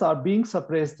Christians are being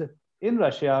suppressed in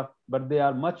Russia, but they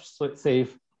are much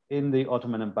safe in the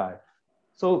Ottoman Empire.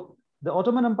 So the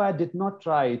Ottoman Empire did not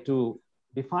try to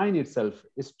define itself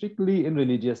strictly in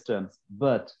religious terms,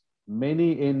 but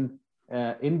many in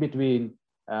between,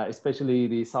 especially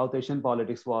the South Asian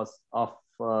politics was of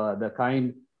the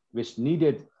kind which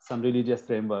needed some religious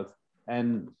frameworks,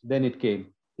 and then it came.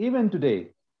 Even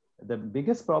today, the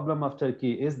biggest problem of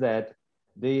Turkey is that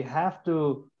they have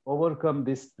to overcome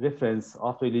this preference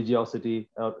of religiosity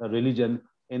or religion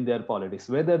in their politics,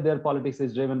 whether their politics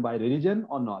is driven by religion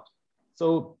or not.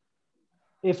 So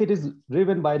if it is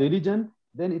driven by religion,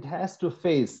 then it has to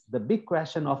face the big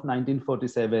question of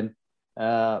 1947,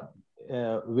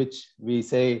 which we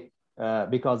say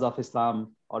because of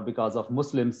Islam or because of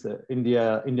Muslims,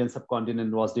 Indian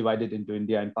subcontinent was divided into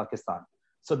India and Pakistan.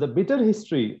 So the bitter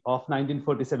history of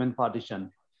 1947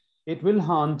 partition, it will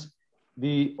haunt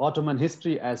the Ottoman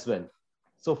history as well.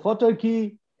 So for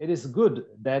Turkey, it is good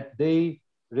that they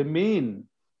remain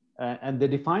and they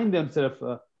define themselves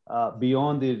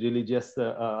beyond the religious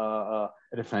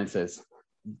references,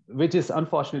 which is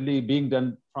unfortunately being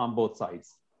done from both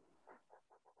sides.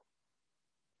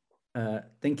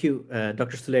 Thank you.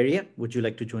 Dr. Suleria, would you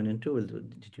like to join in too?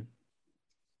 Did you?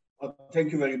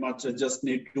 Thank you very much. I just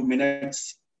need 2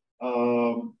 minutes.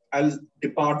 I'll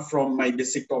depart from my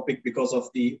basic topic because of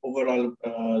the overall,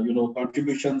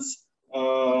 contributions.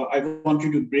 I want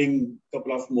you to bring a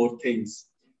couple of more things.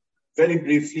 Very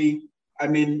briefly, I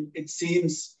mean, it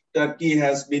seems Turkey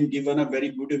has been given a very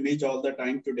good image all the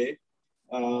time today.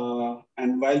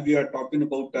 And while we are talking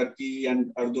about Turkey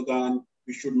and Erdogan,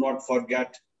 we should not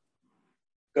forget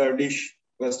Kurdish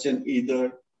question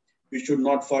either. We should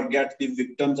not forget the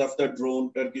victims of the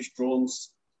drone, Turkish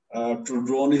drones.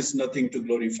 Drone is nothing to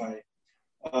glorify.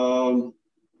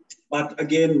 But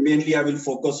again, mainly I will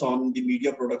focus on the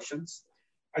media productions.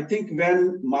 I think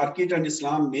when market and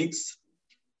Islam mix,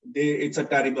 it's a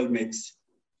terrible mix.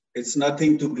 It's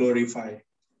nothing to glorify.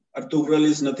 Ertuğrul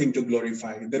is nothing to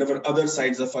glorify. There were other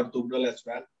sides of Ertuğrul as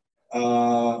well,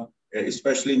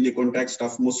 especially in the context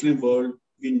of Muslim world.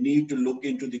 We need to look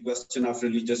into the question of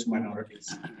religious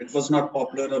minorities. It was not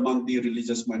popular among the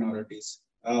religious minorities.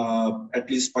 At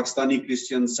least Pakistani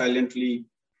Christians silently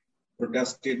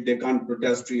protested. They can't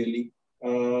protest really.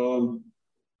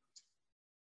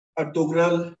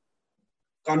 Ertuğrul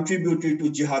contributed to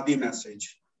jihadi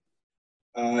message.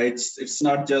 It's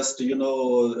not just, and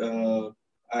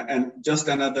just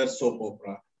another soap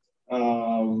opera.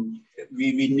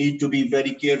 We need to be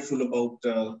very careful about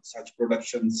such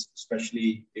productions,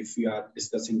 especially if we are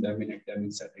discussing them in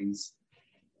academic settings.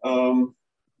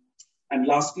 And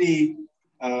lastly,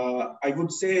 I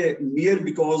would say mere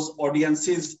because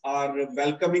audiences are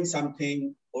welcoming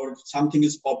something or something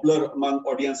is popular among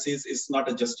audiences is not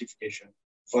a justification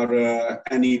for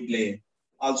any play.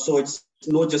 Also, it's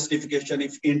no justification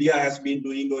if India has been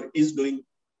doing or is doing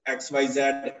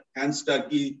XYZ, hence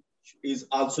Turkey is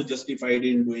also justified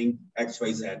in doing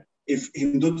XYZ. If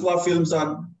Hindutva films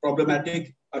are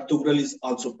problematic, Ertuğrul is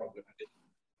also problematic.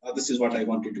 This is what I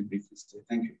wanted to briefly say.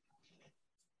 Thank you.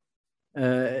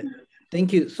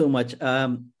 Thank you so much.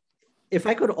 If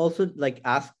I could also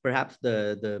ask perhaps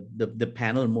the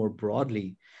panel more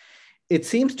broadly, it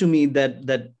seems to me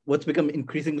that what's become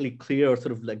increasingly clear or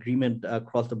sort of agreement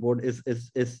across the board is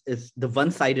the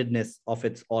one-sidedness of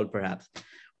it all, perhaps,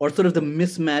 or sort of the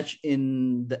mismatch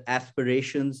in the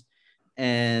aspirations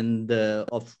and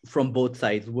from both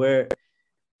sides, where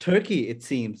Turkey, it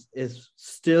seems, is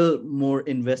still more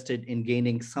invested in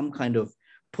gaining some kind of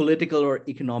political or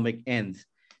economic ends.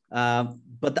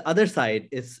 But the other side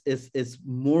is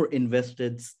more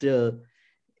invested still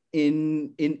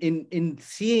in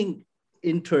seeing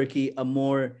in Turkey a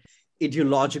more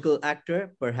ideological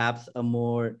actor, perhaps a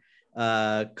more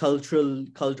cultural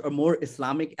or more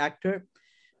Islamic actor.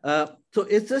 So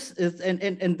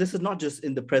and this is not just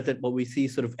in the present, but we see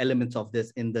sort of elements of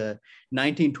this in the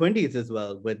 1920s as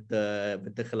well with the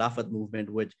Khilafat movement,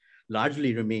 which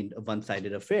largely remained a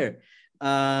one-sided affair.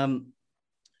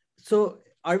 So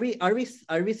are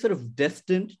we sort of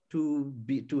destined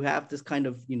to have this kind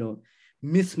of, you know,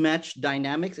 mismatched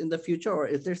dynamics in the future, or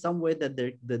is there some way that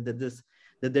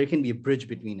there can be a bridge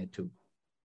between it two?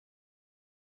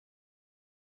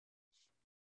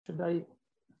 Should I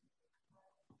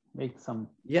make some?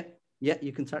 Yeah,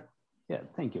 you can start. Yeah,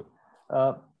 thank you.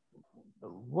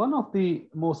 One of the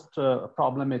most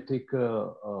problematic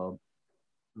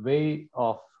way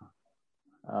of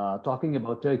talking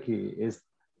about Turkey is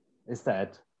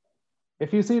that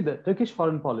if you see, the Turkish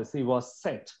foreign policy was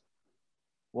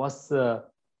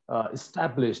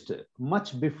established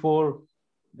much before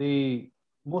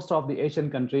most of the Asian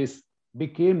countries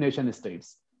became nation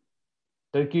states.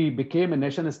 Turkey became a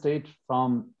nation state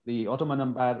from the Ottoman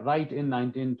Empire right in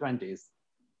 1920s.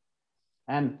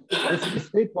 And its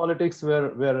state politics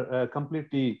were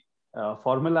completely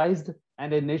formalized,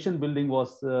 and a nation building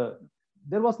was,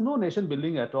 there was no nation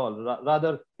building at all.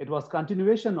 Rather, it was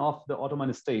continuation of the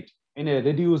Ottoman state in a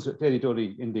reduced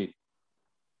territory indeed.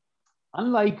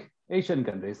 Unlike Asian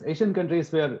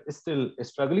countries were still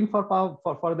struggling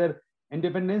for their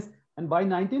independence. And by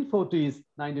 1940s,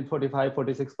 1945,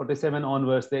 46, 47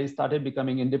 onwards, they started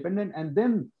becoming independent. And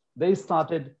then they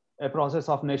started a process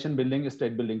of nation building, a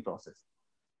state building process.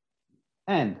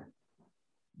 And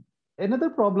another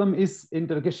problem is in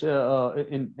Turkish,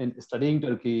 in studying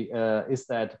Turkey, is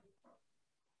that,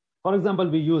 for example,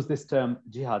 we use this term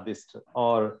jihadist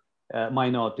or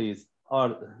minorities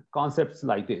or concepts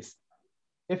like this.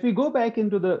 If we go back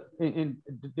into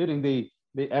during the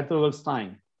Ertuğrul's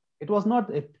time, it was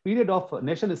not a period of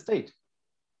nation state.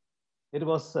 It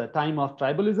was a time of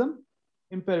tribalism,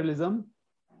 imperialism,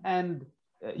 and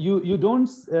you don't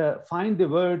find the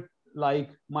word like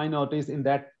minorities in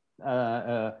that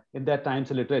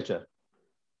time's literature.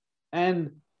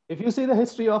 And if you see the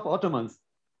history of Ottomans,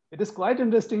 it is quite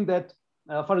interesting that,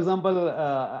 for example,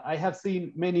 I have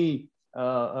seen many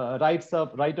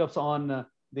write-ups on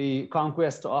the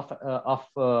conquest of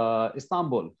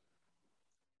Istanbul.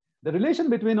 The relation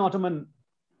between Ottoman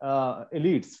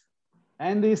elites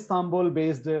and the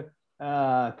Istanbul-based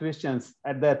Christians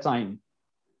at that time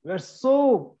were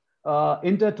so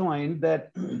intertwined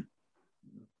that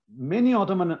many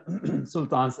Ottoman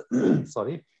sultans,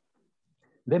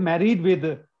 they married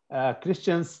with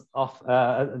Christians of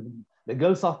the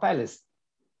girls of palace,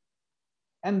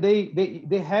 and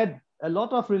they had a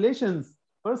lot of relations,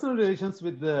 personal relations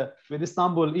with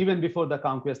Istanbul even before the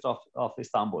conquest of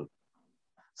Istanbul.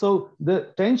 So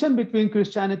the tension between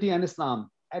Christianity and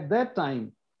Islam at that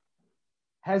time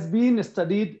has been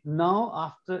studied now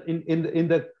after in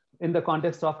the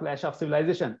context of clash of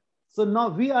civilization. So now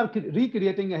we are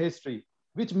recreating a history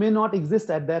which may not exist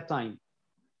at that time.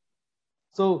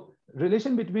 So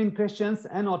relation between Christians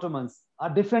and Ottomans are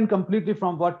different completely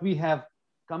from what we have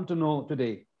come to know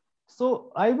today.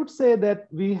 So I would say that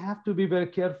we have to be very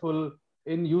careful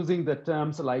in using the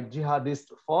terms like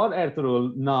jihadist for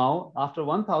Ertuğrul now after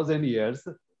 1,000 years,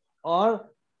 or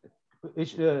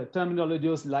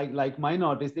terminologies like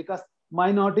minorities, because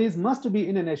minorities must be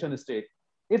in a nation state.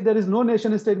 If there is no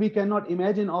nation state, we cannot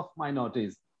imagine of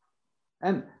minorities.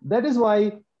 And that is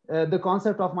why the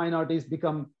concept of minorities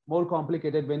become more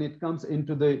complicated when it comes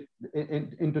into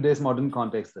today's modern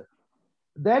context.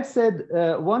 That said,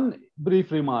 one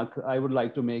brief remark I would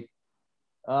like to make.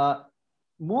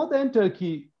 More than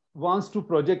Turkey wants to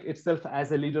project itself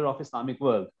as a leader of Islamic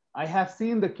world, I have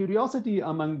seen the curiosity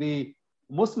among the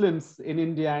Muslims in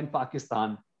India and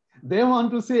Pakistan. They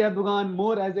want to see Erdogan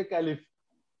more as a caliph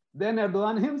than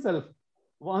Erdogan himself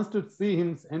wants to see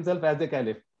himself as a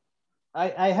caliph.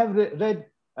 I have read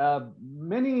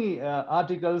many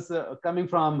articles coming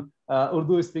from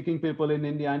Urdu-speaking people in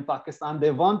India and Pakistan.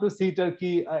 They want to see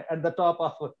Turkey at the top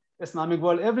of Islamic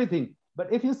world, everything.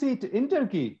 But if you see it in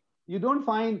Turkey, you don't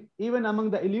find, even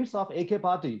among the elites of AK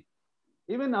party,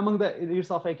 you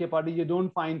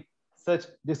don't find such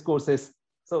discourses.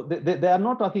 So they are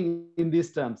not talking in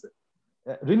these terms.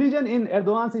 Religion in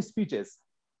Erdogan's speeches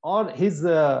or his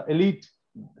elite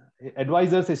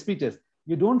advisors' speeches,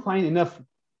 you don't find enough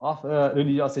of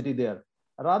religiosity there.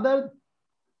 Rather,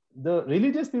 the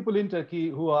religious people in Turkey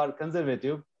who are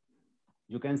conservative,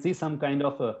 you can see some kind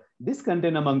of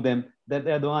discontent among them that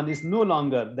Erdogan is no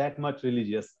longer that much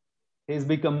religious. He's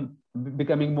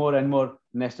becoming more and more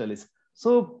nationalist.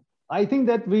 So I think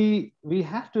that we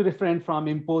have to refrain from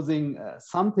imposing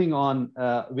something on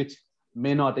which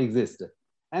may not exist.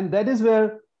 And that is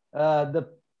where the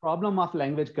problem of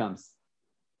language comes.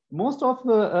 Most of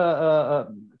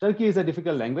Turkey is a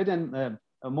difficult language, and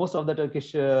most of the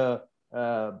Turkish, the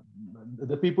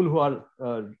people who are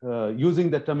using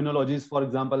the terminologies, for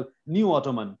example,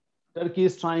 neo-Ottoman, Turkey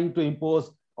is trying to impose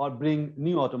or bring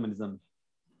neo-Ottomanism,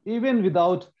 even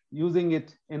without using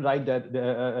it in right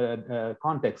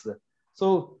context.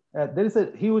 So there is a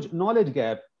huge knowledge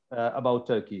gap about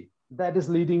Turkey that is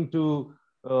leading to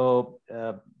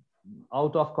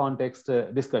out of context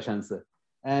discussions.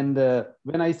 And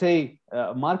when I say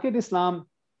market Islam,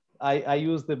 I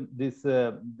use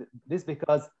this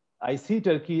because I see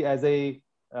Turkey as a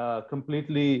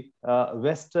completely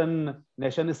Western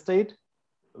nation state,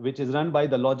 which is run by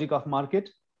the logic of market,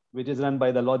 which is run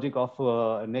by the logic of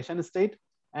nation state,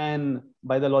 and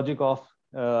by the logic of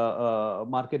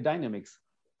market dynamics.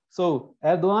 So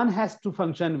Erdogan has to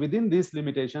function within these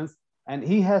limitations, and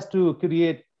he has to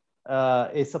create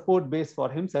a support base for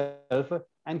himself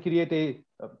and create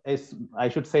I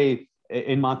should say,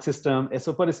 in Marxist term, a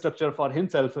superstructure for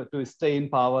himself to stay in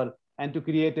power and to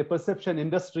create a perception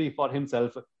industry for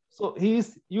himself. So he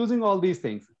is using all these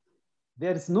things.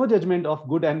 There is no judgment of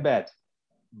good and bad,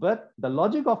 but the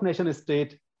logic of nation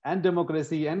state and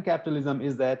democracy and capitalism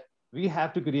is that we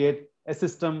have to create a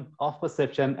system of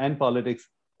perception and politics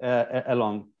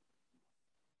along.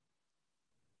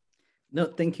 No,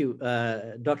 thank you.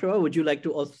 Dr. Ra, would you like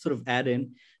to also sort of add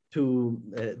in to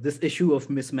this issue of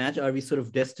mismatch? Are we sort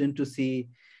of destined to see,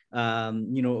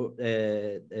 you know,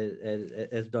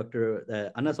 as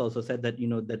Dr. Anas also said, that, you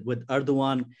know, that with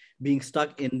Erdogan being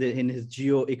stuck in his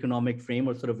geo-economic frame,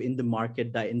 or sort of in the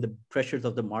market, in the pressures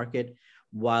of the market,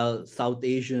 while South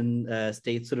Asian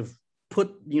states sort of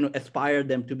aspire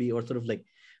them to be, or sort of like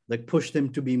push them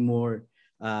to be more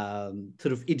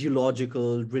sort of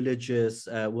ideological, religious,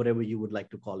 whatever you would like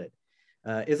to call it.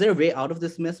 Is there a way out of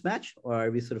this mismatch, or are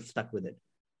we sort of stuck with it?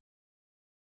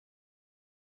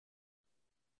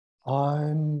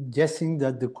 I'm guessing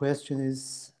that the question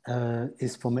is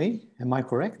for me. Am I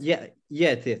correct? Yeah.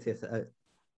 Yes.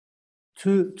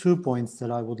 Two points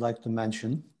that I would like to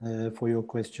mention for your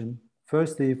question.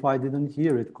 Firstly, if I didn't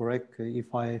hear it correctly,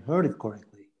 if I heard it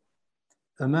correctly,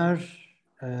 Ömer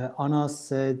Anas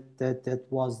said that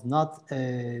that was not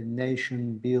a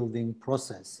nation-building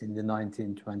process in the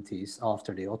 1920s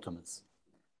after the Ottomans.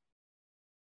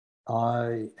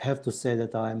 I have to say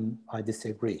that I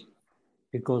disagree,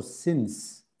 because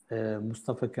since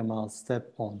Mustafa Kemal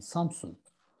stepped on Samsun,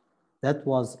 that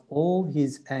was all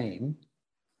his aim,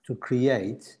 to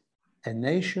create a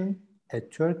nation, a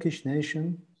Turkish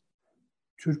nation,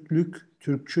 Türklük,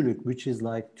 Türkçülük, which is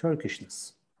like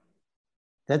Turkishness.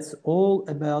 That's all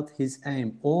about his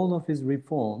aim. All of his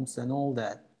reforms and all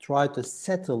that try to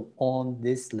settle on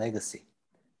this legacy.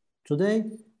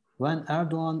 Today, when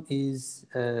Erdogan is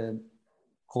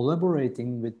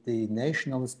collaborating with the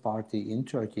Nationalist Party in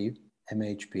Turkey,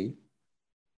 MHP,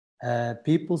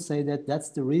 people say that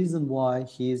that's the reason why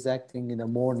he is acting in a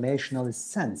more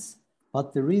nationalist sense.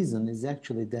 But the reason is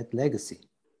actually that legacy.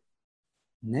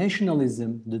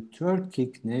 Nationalism, the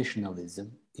Turkic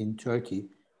nationalism in Turkey,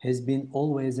 has been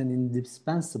always an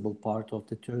indispensable part of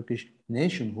the Turkish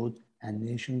nationhood and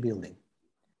nation building.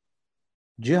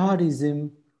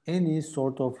 Jihadism, any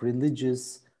sort of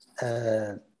religious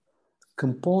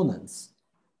components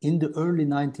in the early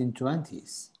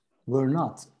 1920s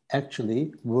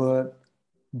were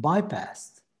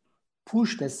bypassed,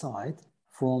 pushed aside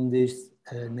from this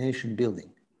nation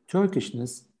building.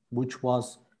 Turkishness, which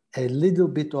was a little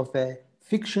bit of a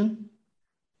fiction,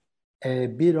 a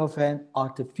bit of an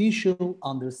artificial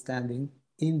understanding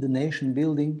in the nation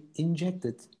building,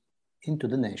 injected into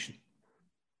the nation.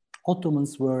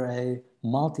 Ottomans were a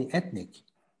multi-ethnic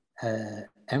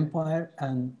empire,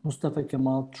 and Mustafa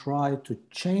Kemal tried to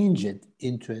change it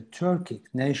into a Turkic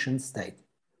nation state.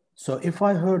 So if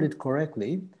I heard it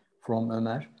correctly from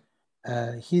Ömer,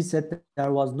 he said that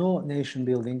there was no nation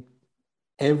building,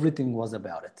 everything was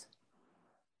about it.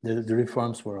 The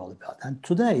reforms were all about. And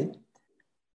today,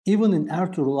 even in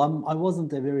Ertuğrul, I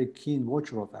wasn't a very keen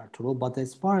watcher of Ertuğrul, but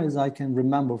as far as I can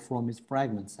remember from his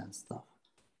fragments and stuff,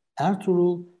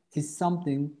 Ertuğrul is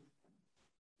something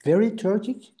very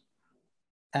Turkic,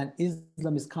 and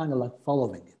Islam is kind of like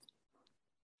following it.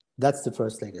 That's the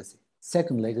first legacy.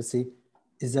 Second legacy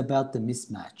is about the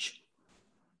mismatch.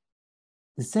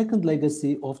 The second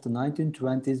legacy of the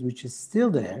 1920s, which is still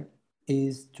there,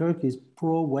 is Turkey's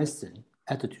pro-Western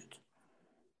attitude.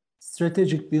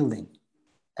 Strategic building,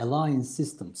 alliance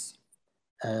systems,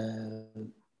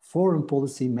 foreign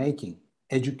policy making,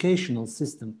 educational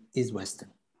system is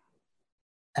Western.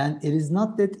 And it is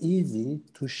not that easy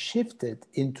to shift it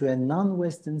into a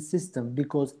non-Western system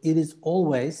because it is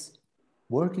always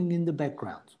working in the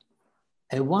background.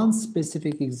 And one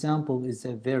specific example is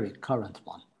a very current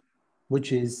one,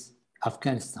 which is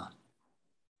Afghanistan.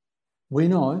 We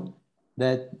know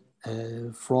that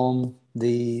from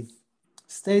the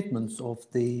statements of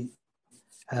the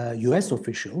US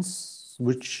officials,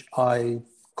 which I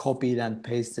copied and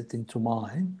pasted into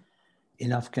mine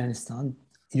in Afghanistan,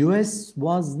 US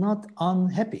was not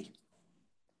unhappy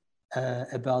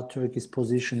about Turkey's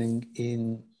positioning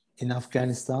in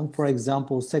Afghanistan. For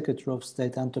example, Secretary of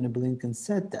State Antony Blinken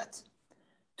said that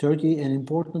Turkey, an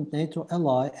important NATO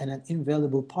ally and an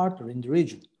invaluable partner in the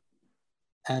region,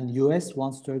 and US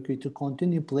wants Turkey to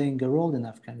continue playing a role in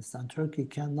Afghanistan. Turkey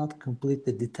cannot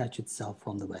completely detach itself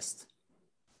from the West.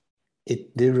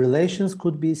 The relations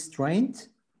could be strained,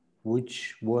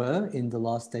 which were in the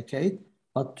last decade,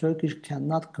 but Turkey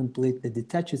cannot completely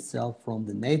detach itself from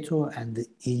the NATO and the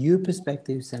EU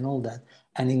perspectives and all that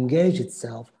and engage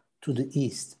itself to the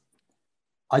East.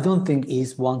 I don't think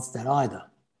East wants that either.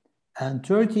 And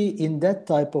Turkey, in that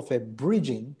type of a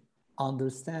bridging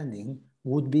understanding,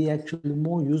 would be actually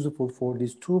more useful for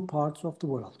these two parts of the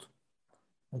world.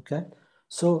 Okay?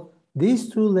 So these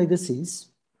two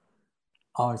legacies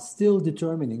are still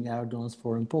determining Erdogan's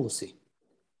foreign policy.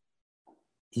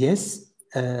 Yes,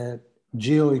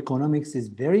 geoeconomics is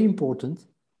very important,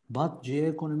 but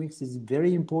geoeconomics is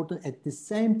very important at the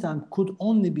same time could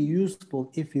only be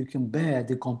useful if you can bear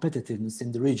the competitiveness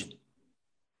in the region.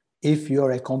 If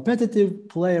you're a competitive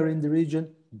player in the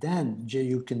region, then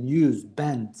you can use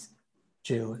banned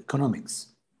geoeconomics.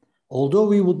 Although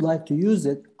we would like to use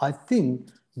it, I think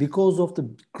because of the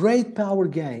great power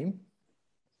game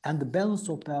and the balance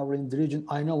of power in the region,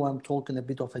 I know I'm talking a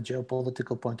bit of a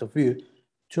geopolitical point of view,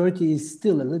 Turkey is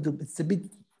still it's a bit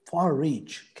far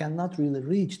reach, cannot really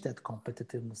reach that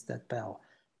competitiveness, that power.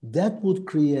 That would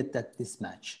create that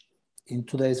mismatch in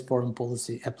today's foreign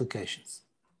policy applications.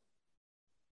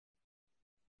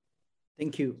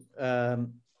 Thank you.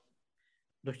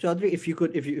 Dr. Chaudhry, if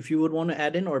you would want to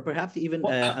add in, or perhaps even,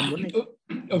 I'm wondering.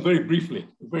 Very briefly,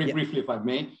 if I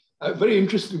may. A very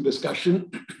interesting discussion.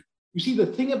 You see, the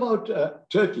thing about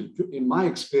Turkey, in my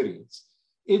experience,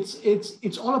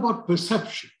 it's all about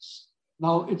perceptions.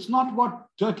 Now, it's not what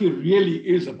Turkey really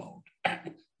is about,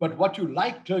 but what you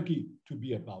like Turkey to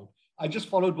be about. I just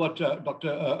followed what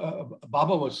Dr.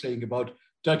 Baba was saying about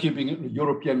Turkey being a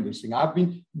European this thing. I've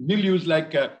been milieux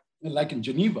like in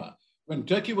Geneva, when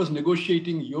Turkey was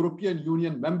negotiating European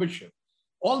Union membership,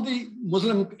 all the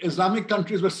Muslim Islamic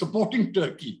countries were supporting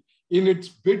Turkey in its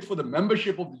bid for the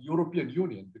membership of the European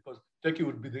Union, because Turkey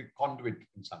would be the conduit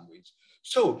in some ways.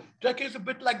 So Turkey is a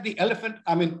bit like the elephant,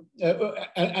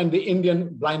 and the Indian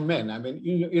blind men.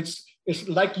 It's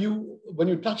like when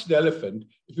you touch the elephant,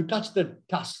 if you touch the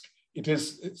tusk,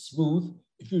 it's smooth.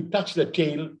 If you touch the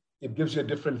tail, it gives you a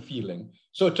different feeling.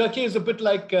 So Turkey is a bit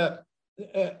like,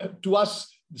 to us,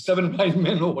 the seven blind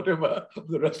men or whatever of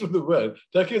the rest of the world,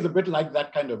 Turkey is a bit like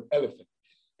that kind of elephant.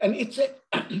 And it's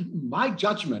my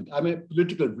judgment, I'm a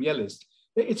political realist,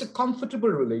 it's a comfortable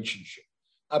relationship.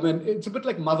 It's a bit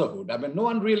like motherhood. No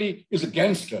one really is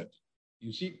against her,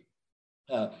 you see.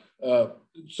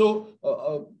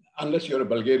 Unless you're a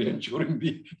Bulgarian during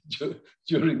the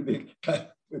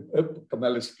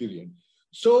Kemalist period.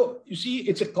 So you see,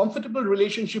 it's a comfortable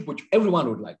relationship which everyone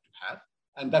would like to have.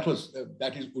 And that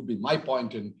would be my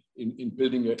point in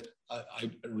building a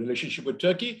relationship with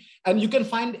Turkey. And you can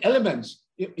find elements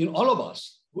in all of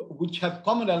us which have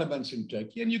common elements in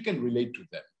Turkey, and you can relate to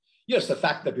them. Yes, the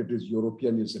fact that it is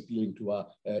European is appealing to our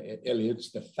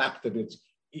elites. The fact that it's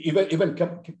even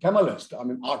Kemalist,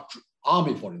 our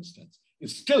army, for instance,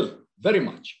 is still very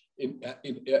much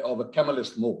of a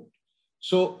Kemalist mode.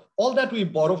 So all that we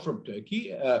borrow from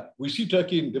Turkey, we see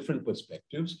Turkey in different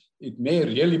perspectives. It may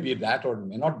really be that, or it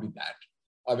may not be that.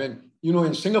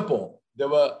 In Singapore, there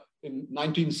were, in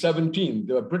 1917,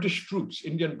 there were British troops,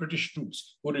 Indian British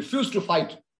troops, who refused to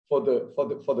fight for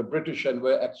the British and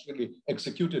were actually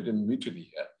executed in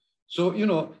mutiny here. So,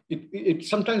 it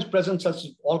sometimes presents us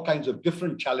with all kinds of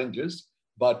different challenges,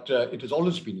 but it has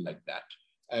always been like that.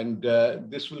 And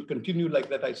this will continue like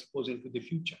that, I suppose, into the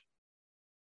future.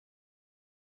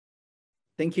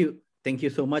 Thank you. Thank you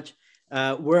so much.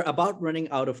 We're about running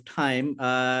out of time.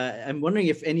 I'm wondering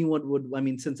if anyone would,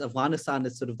 since Afghanistan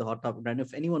is sort of the hot topic right now,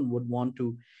 if anyone would want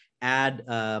to add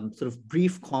sort of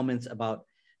brief comments about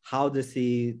how they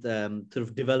see the sort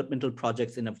of developmental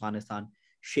projects in Afghanistan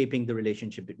shaping the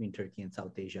relationship between Turkey and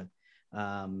South Asia.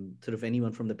 Sort of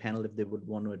anyone from the panel, if they would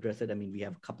want to address it. We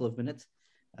have a couple of minutes.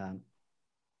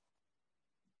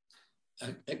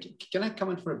 Can I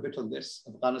comment for a bit on this,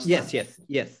 Afghanistan?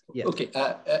 Yes. Okay,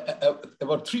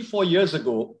 about 3-4 years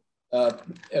ago,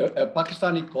 a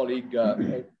Pakistani colleague,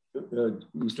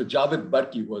 Mr. Javed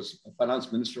Barki, was a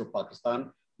finance minister of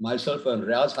Pakistan. Myself and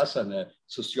Riaz Hassan, a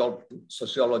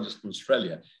sociologist from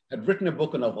Australia, had written a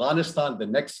book on Afghanistan, The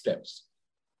Next Steps.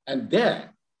 And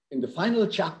there, in the final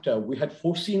chapter, we had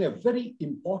foreseen a very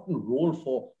important role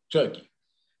for Turkey.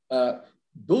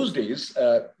 Those days,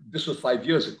 this was 5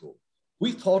 years ago,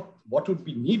 we thought what would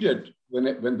be needed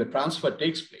when the transfer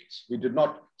takes place. We did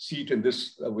not see it in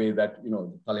this way that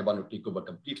the Taliban would take over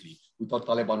completely. We thought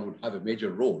Taliban would have a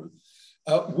major role.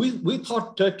 We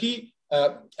thought Turkey,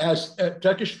 as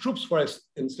Turkish troops, for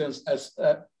instance, as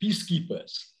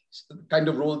peacekeepers, the kind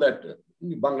of role that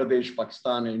Bangladesh,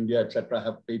 Pakistan, India, etc.,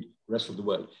 have played the rest of the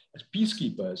world as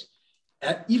peacekeepers,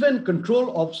 even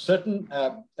control of certain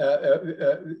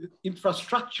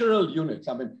infrastructural units.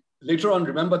 I mean, later on,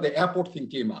 remember the airport thing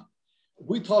came up.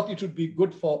 We thought it would be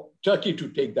good for Turkey to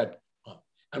take that up.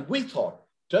 And we thought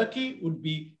Turkey would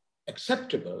be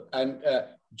acceptable. And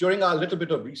during our little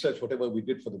bit of research, whatever we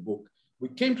did for the book, we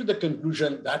came to the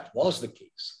conclusion that was the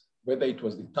case, whether it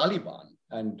was the Taliban.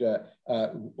 And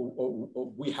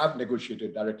we have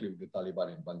negotiated directly with the Taliban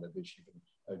in Bangladesh even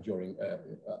during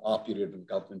our period in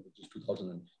government, which is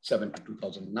 2007 to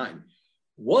 2009,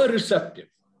 were receptive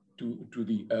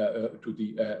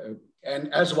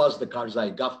and as was the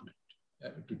Karzai government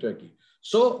to Turkey.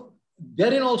 So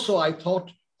therein also, I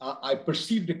thought, I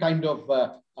perceived a kind of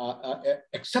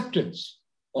acceptance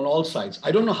on all sides.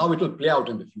 I don't know how it will play out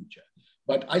in the future,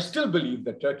 but I still believe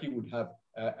that Turkey would have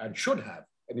and should have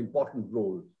an important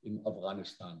role in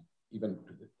Afghanistan, even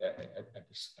at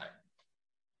this time.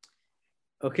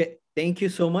 Okay, thank you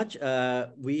so much.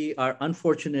 We are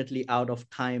unfortunately out of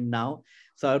time now.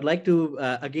 So I would like to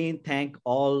again thank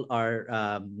all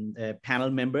our panel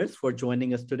members for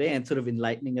joining us today and sort of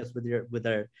enlightening us with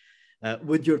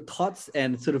your thoughts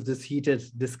and sort of this heated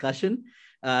discussion.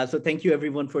 So thank you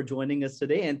everyone for joining us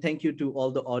today, and thank you to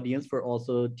all the audience for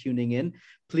also tuning in.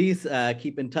 Please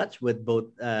keep in touch with both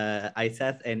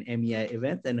ISAS and MEI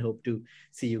events, and hope to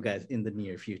see you guys in the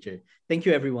near future. Thank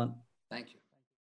you, everyone. Thank you.